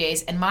last few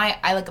days, and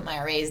I look at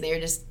my RAs, they are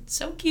just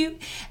so cute.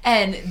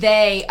 And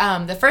they,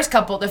 the first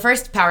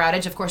power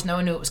outage, of course, no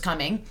one knew it was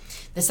coming.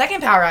 The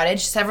second power outage,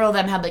 several of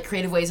them had like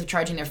creative ways of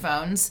charging their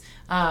phones.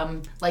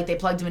 Like they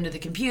plugged them into the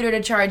computer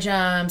to charge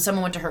them.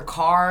 Someone went to her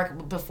car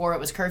before it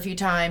was curfew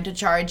time to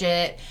charge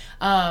it.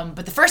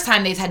 But the first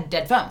time they had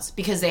dead phones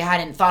because they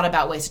hadn't thought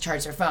about ways to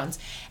charge their phones.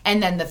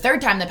 And then the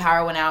third time the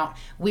power went out,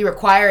 we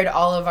required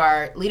all of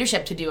our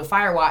leadership to do a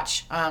fire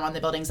watch on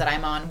the buildings that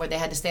I'm on where they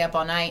had to stay up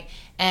all night.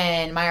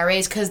 And my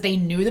RAs, because they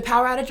knew the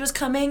power outage was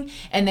coming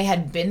and they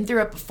had been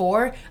through it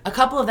before, a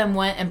couple of them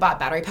went and bought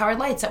battery-powered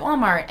lights at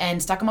Walmart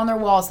and stuck them on their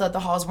walls so that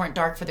the halls weren't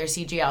dark for their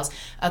CGLs.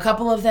 A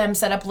couple of them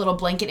set up little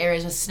blanket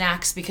areas with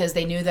snacks because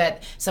they knew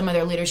that some of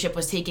their leadership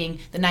was taking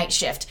the night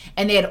shift.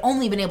 And they had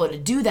only been able to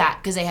do that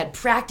because they had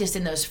practiced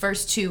in those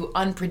first two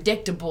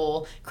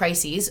unpredictable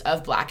crises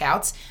of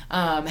blackouts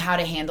how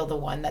to handle the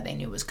one that they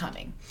knew was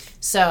coming.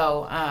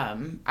 So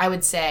I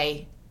would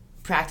say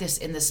practice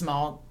in the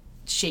small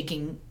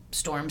shaking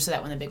storm so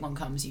that when the big one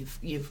comes,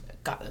 you've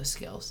got those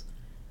skills.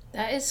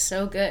 That is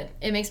so good.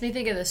 It makes me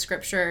think of the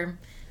scripture,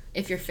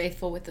 if you're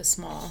faithful with the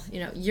small,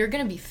 you're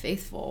going to be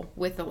faithful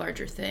with the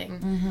larger thing.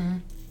 Mm-hmm.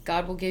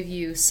 God will give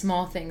you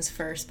small things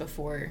first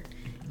before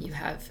you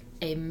have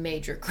a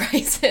major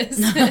crisis.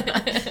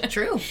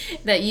 True.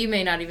 That you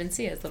may not even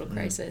see as little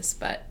crisis,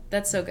 but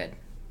that's so good.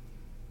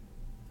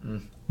 I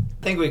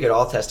think we could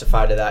all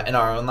testify to that in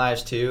our own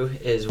lives too,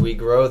 is we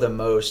grow the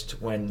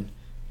most when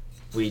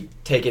we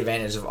take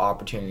advantage of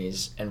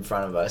opportunities in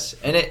front of us.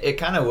 And it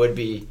kind of would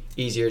be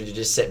easier to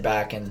just sit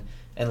back and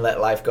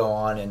let life go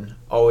on and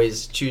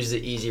always choose the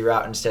easy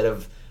route instead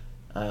of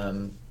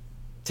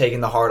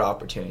taking the hard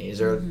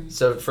opportunities. Or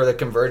so for the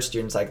Converge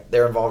students, like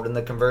they're involved in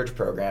the Converge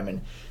program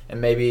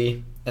and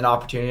maybe an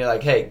opportunity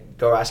like, hey,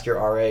 go ask your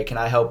RA, can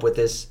I help with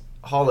this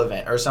hall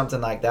event or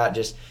something like that?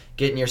 Just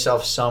getting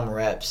yourself some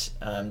reps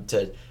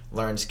to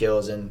learn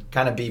skills and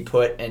kind of be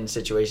put in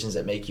situations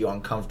that make you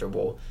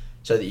uncomfortable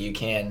so that you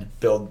can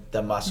build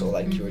the muscle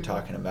like you were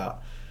talking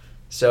about.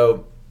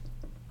 So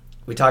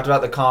we talked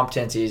about the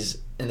competencies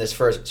in this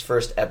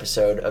first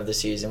episode of the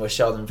season with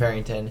Sheldon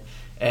Farrington,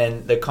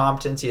 and the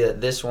competency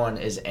that this one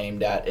is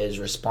aimed at is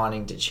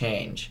responding to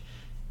change.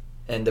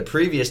 And the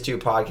previous two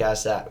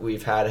podcasts that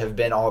we've had have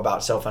been all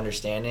about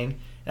self-understanding,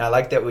 and I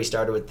like that we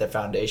started with the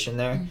foundation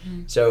there.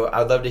 So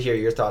I'd love to hear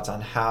your thoughts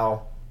on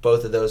how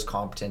both of those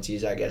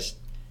competencies, I guess,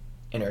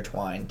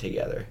 intertwine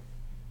together.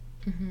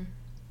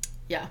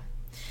 Yeah.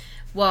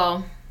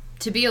 Well,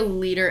 to be a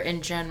leader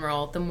in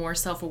general, the more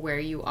self-aware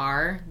you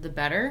are, the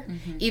better.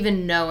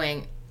 Even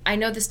knowing, I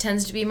know this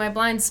tends to be my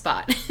blind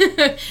spot,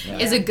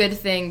 is a good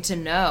thing to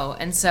know.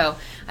 And so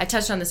I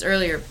touched on this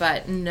earlier,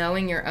 but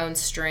knowing your own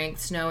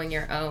strengths, knowing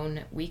your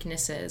own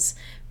weaknesses,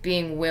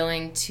 being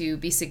willing to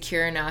be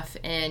secure enough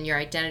in your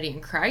identity in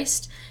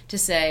Christ to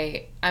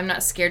say, I'm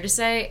not scared to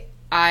say,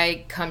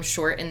 I come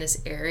short in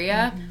this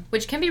area,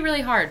 which can be really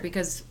hard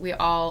because we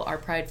all are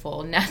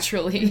prideful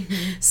naturally.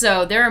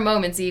 So there are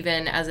moments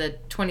even as a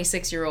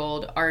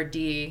 26-year-old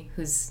RD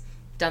who's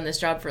done this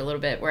job for a little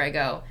bit where I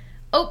go,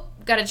 oh,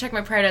 got to check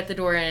my pride at the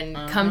door and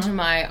come to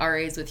my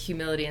RAs with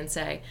humility and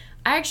say,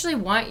 I actually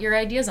want your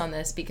ideas on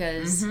this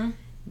because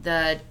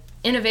the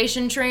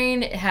innovation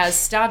train has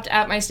stopped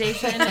at my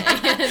station.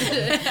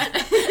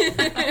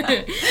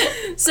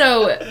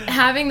 So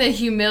having the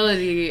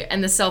humility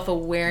and the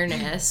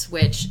self-awareness,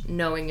 which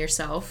knowing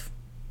yourself,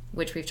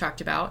 which we've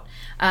talked about,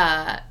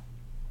 I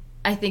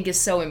think is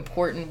so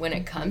important when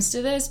it comes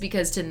to this,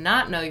 because to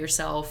not know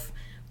yourself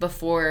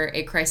before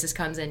a crisis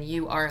comes and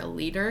you are a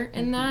leader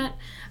in that,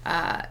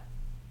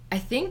 I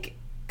think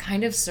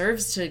kind of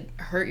serves to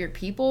hurt your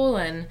people.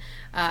 And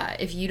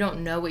if you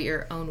don't know what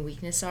your own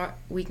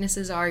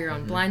weaknesses are, your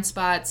own blind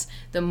spots,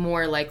 the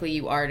more likely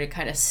you are to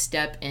kind of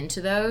step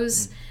into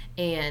those.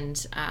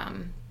 And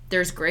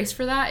there's grace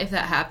for that if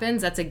that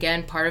happens. That's,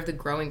 again, part of the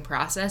growing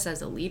process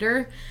as a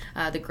leader,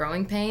 the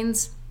growing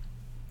pains.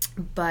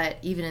 But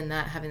even in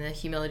that, having the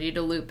humility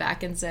to loop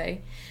back and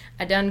say,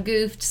 I done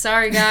goofed.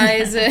 Sorry,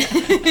 guys.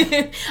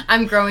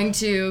 I'm growing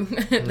too.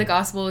 The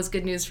gospel is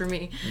good news for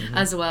me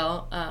as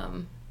well.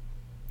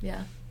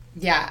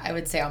 Yeah, I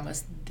would say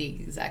almost the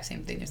exact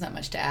same thing. There's not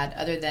much to add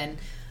other than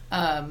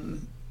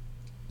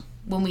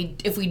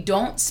if we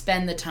don't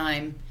spend the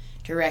time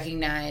to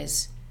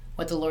recognize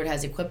what the Lord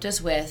has equipped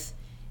us with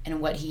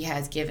and what he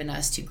has given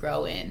us to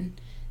grow in,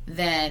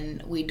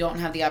 then we don't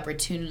have the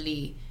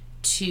opportunity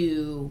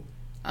to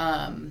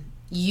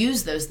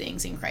use those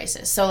things in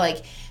crisis. So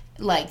like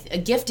a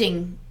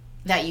gifting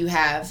that you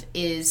have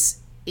is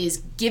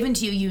given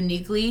to you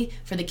uniquely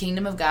for the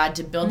kingdom of God,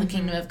 to build the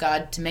kingdom of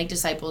God, to make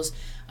disciples,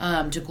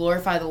 to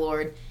glorify the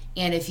Lord.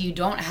 And if you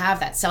don't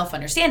have that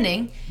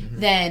self-understanding,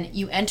 then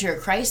you enter a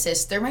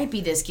crisis. There might be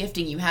this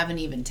gifting you haven't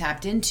even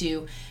tapped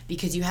into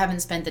because you haven't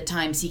spent the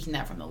time seeking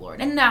that from the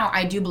Lord. And now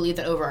I do believe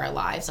that over our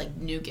lives, like,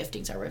 new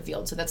giftings are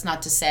revealed. So that's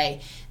not to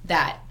say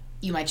that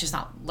you might just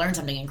not learn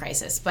something in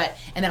crisis.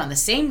 And then on the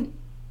same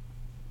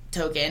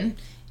token,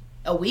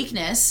 a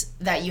weakness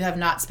that you have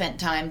not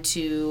spent time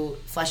to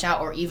flesh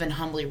out or even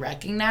humbly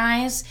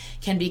recognize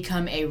can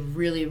become a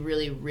really,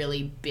 really,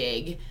 really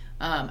big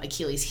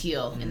Achilles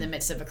heel in the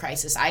midst of a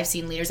crisis. I've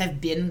seen leaders, I've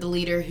been the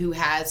leader who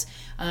has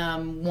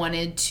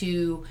wanted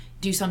to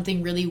do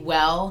something really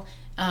well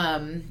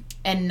and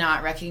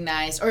not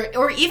recognize,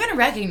 or even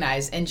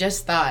recognize and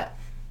just thought,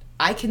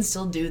 I can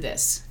still do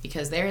this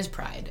because there is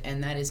pride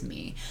and that is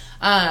me.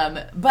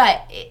 And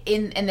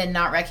then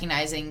not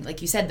recognizing,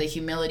 like you said, the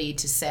humility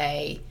to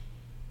say,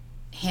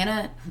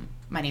 Hannah,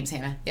 my name's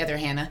Hannah, the other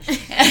Hannah,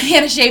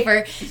 Hannah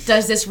Schaefer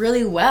does this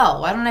really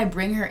well. Why don't I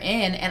bring her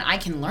in and I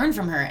can learn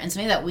from her? And so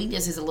maybe that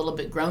weakness is a little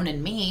bit grown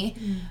in me.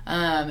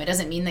 It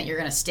doesn't mean that you're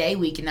going to stay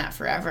weak in that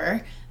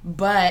forever.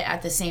 But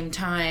at the same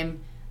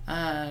time,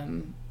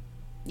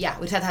 we have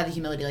to have the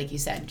humility, like you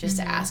said, just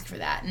to ask for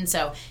that. And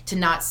so to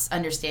not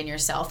understand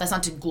yourself, that's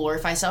not to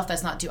glorify self,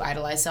 that's not to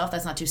idolize self,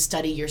 that's not to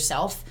study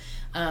yourself,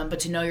 but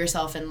to know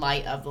yourself in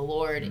light of the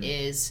Lord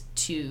is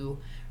to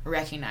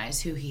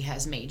recognize who he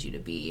has made you to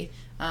be,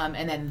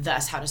 and then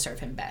thus how to serve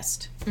him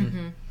best.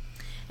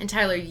 And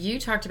Tyler, you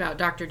talked about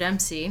Dr.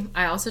 Dempsey.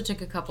 I also took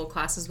a couple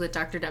classes with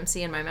Dr.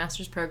 Dempsey in my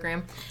master's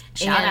program.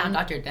 Shout out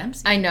Dr.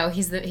 Dempsey. I know,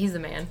 he's the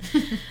man.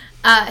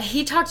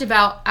 He talked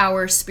about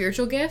our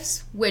spiritual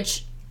gifts,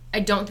 which I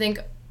don't think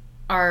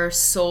are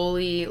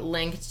solely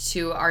linked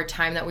to our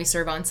time that we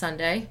serve on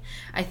Sunday.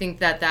 I think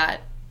that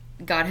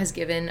God has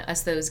given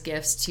us those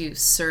gifts to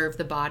serve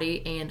the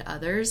body and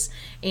others.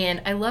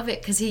 And I love it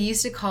because he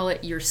used to call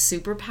it your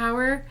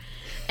superpower.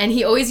 And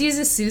he always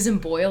uses Susan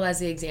Boyle as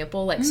the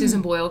example. Like,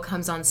 Susan Boyle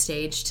comes on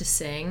stage to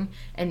sing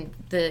and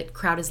the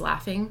crowd is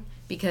laughing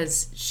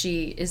because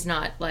she is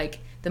not, like,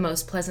 the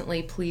most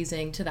pleasantly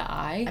pleasing to the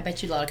eye. I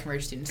bet you a lot of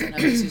Converge students don't know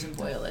who Susan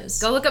Boyle is.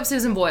 Go look up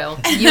Susan Boyle.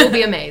 You will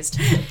be amazed.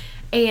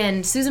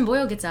 And Susan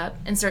Boyle gets up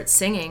and starts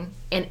singing,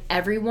 and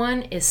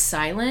everyone is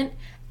silent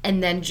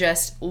and then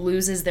just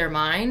loses their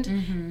mind.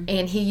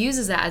 And he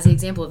uses that as the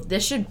example of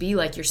this should be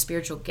like your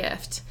spiritual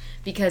gift,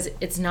 because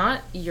it's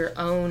not your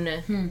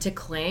own to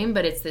claim,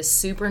 but it's this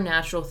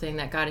supernatural thing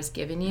that God has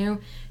given you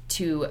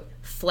to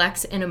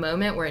flex in a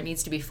moment where it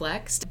needs to be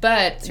flexed.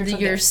 But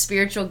your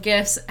spiritual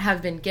gifts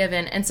have been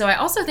given. And so I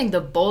also think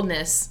the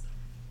boldness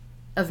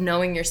of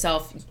knowing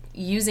yourself,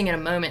 using in a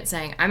moment,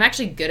 saying, I'm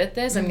actually good at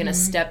this, I'm going to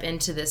step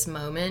into this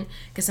moment,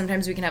 because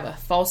sometimes we can have a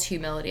false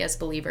humility as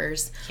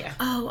believers.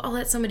 I'll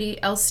let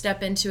somebody else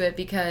step into it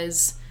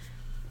because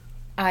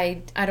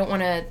I don't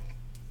want to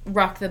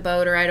rock the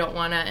boat, or I don't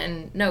want to,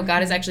 and no,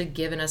 God has actually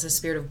given us a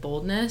spirit of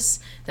boldness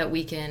that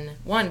we can,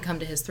 one, come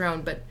to his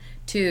throne, but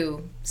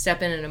two,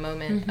 step in a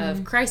moment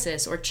of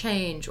crisis or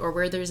change, or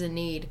where there's a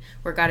need,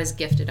 where God has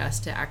gifted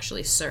us to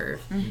actually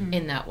serve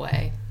in that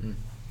way.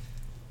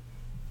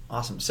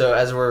 Awesome. So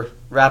as we're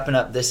wrapping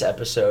up this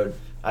episode,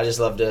 I just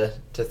love to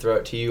throw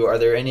it to you. Are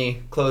there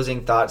any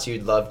closing thoughts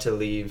you'd love to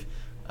leave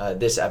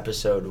this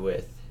episode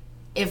with?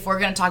 If we're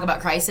going to talk about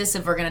crisis,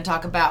 if we're going to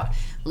talk about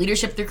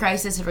leadership through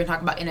crisis, if we're going to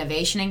talk about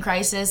innovation in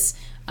crisis,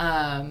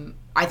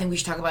 I think we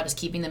should talk about just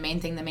keeping the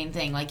main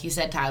thing. Like you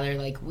said, Tyler,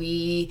 like,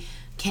 we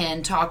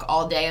can talk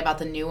all day about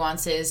the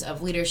nuances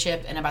of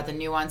leadership and about the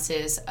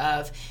nuances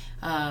of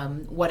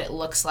what it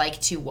looks like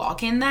to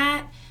walk in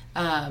that.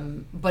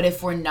 But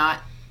if we're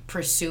not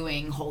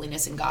pursuing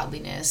holiness and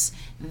godliness,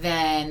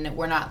 then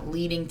we're not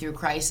leading through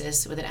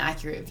crisis with an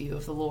accurate view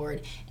of the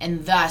Lord,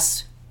 and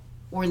thus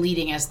we're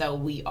leading as though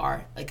we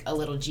are like a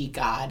little g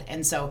God.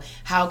 And so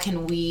how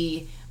can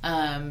we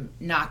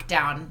knock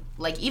down,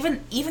 like,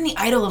 even the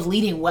idol of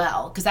leading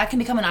well, because that can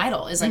become an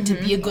idol, is like to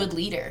be a good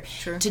leader.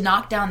 Sure. To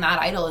knock down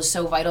that idol is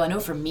so vital. I know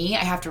for me,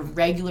 I have to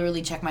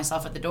regularly check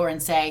myself at the door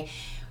and say,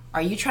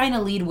 are you trying to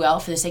lead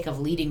well for the sake of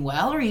leading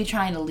well, or are you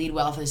trying to lead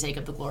well for the sake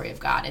of the glory of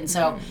God? And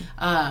so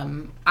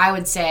I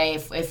would say,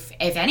 if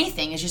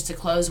anything, is just to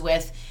close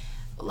with,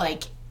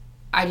 like,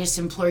 I just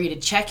implore you to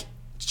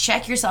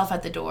check yourself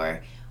at the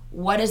door.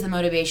 What is the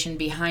motivation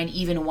behind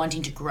even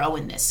wanting to grow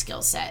in this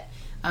skill set?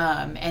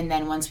 And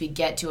then once we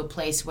get to a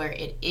place where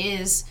it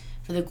is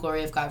for the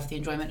glory of God, for the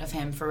enjoyment of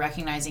him, for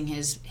recognizing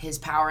his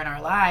power in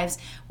our lives,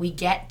 we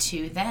get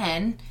to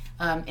then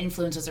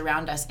influences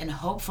around us, and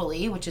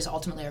hopefully, which is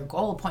ultimately our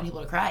goal, point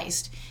people to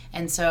Christ.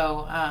 And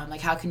so,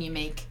 like, how can you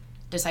make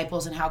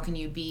disciples, and how can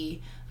you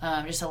be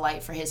just a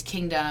light for his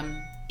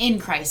kingdom in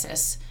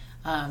crisis,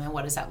 and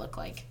what does that look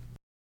like?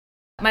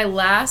 My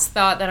last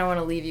thought that I want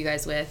to leave you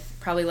guys with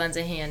probably lends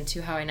a hand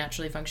to how I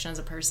naturally function as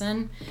a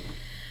person.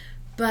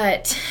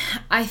 But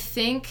I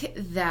think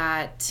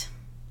that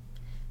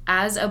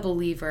as a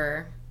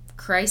believer,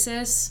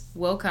 crisis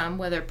will come,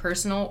 whether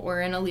personal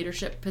or in a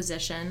leadership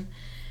position,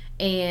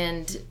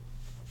 and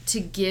to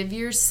give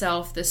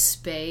yourself the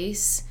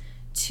space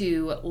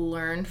to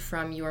learn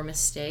from your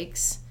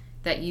mistakes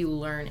that you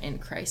learn in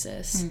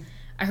crisis.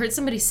 I heard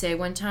somebody say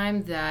one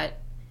time that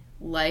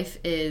life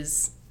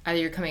is either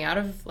you're coming out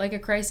of like a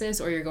crisis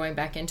or you're going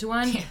back into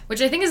one,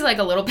 which I think is like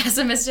a little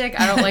pessimistic.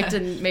 I don't like to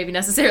maybe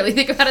necessarily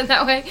think about it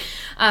that way.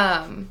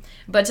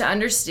 But to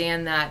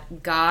understand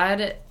that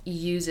God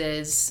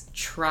uses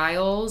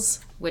trials,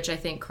 which I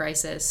think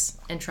crisis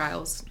and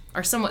trials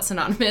are somewhat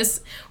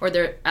synonymous, or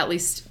they're at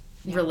least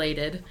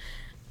related.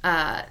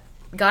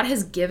 God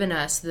has given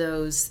us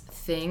those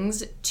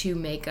things to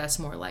make us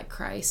more like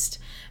Christ.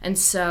 And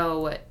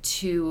so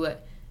to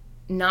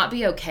not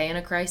be okay in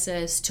a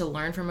crisis, to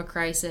learn from a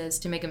crisis,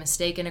 to make a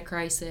mistake in a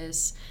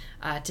crisis,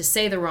 to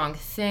say the wrong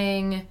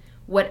thing,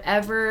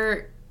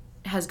 whatever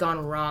has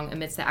gone wrong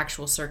amidst the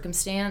actual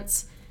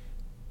circumstance,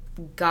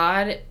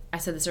 God, I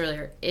said this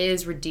earlier,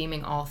 is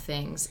redeeming all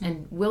things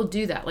and will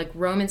do that. Like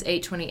Romans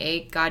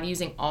 8:28, God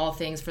using all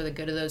things for the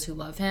good of those who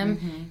love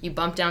him. You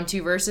bump down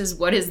 2 verses.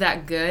 What is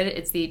that good?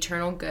 It's the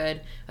eternal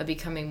good of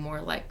becoming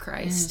more like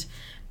Christ.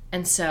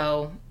 And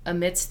so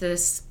amidst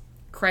this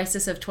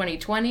crisis of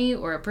 2020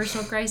 or a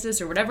personal crisis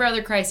or whatever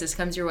other crisis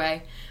comes your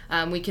way,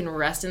 we can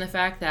rest in the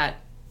fact that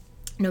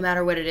no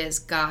matter what it is,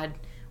 God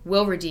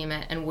will redeem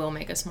it and will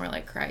make us more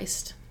like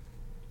Christ.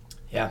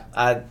 Yeah,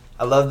 I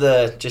love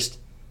the just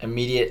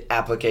immediate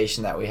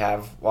application that we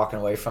have walking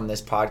away from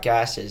this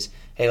podcast is,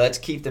 hey, let's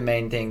keep the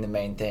main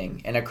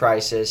thing. In a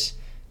crisis,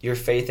 your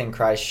faith in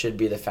Christ should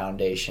be the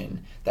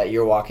foundation that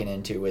you're walking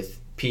into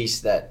with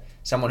peace that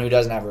someone who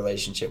doesn't have a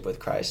relationship with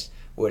Christ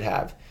would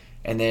have.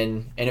 And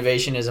then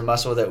innovation is a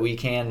muscle that we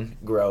can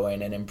grow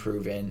in and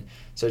improve in.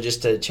 So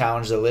just to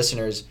challenge the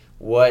listeners,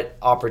 what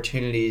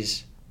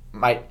opportunities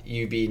might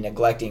you be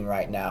neglecting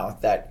right now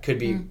that could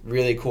be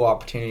really cool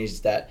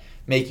opportunities that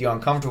make you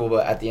uncomfortable,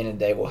 but at the end of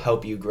the day will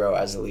help you grow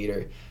as a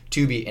leader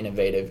to be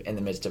innovative in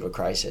the midst of a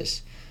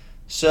crisis.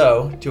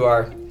 So to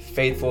our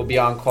faithful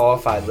Beyond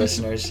Qualified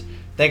listeners,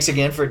 thanks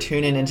again for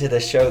tuning into the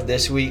show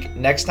this week.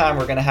 Next time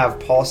we're going to have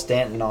Paul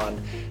Stanton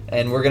on,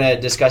 and we're going to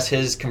discuss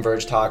his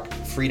Converge talk,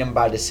 Freedom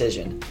by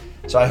Decision.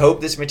 So I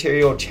hope this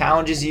material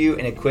challenges you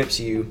and equips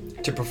you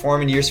to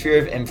perform in your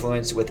sphere of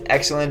influence with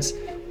excellence,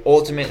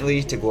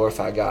 ultimately to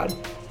glorify God.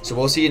 So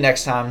we'll see you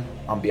next time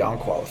on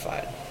Beyond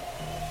Qualified.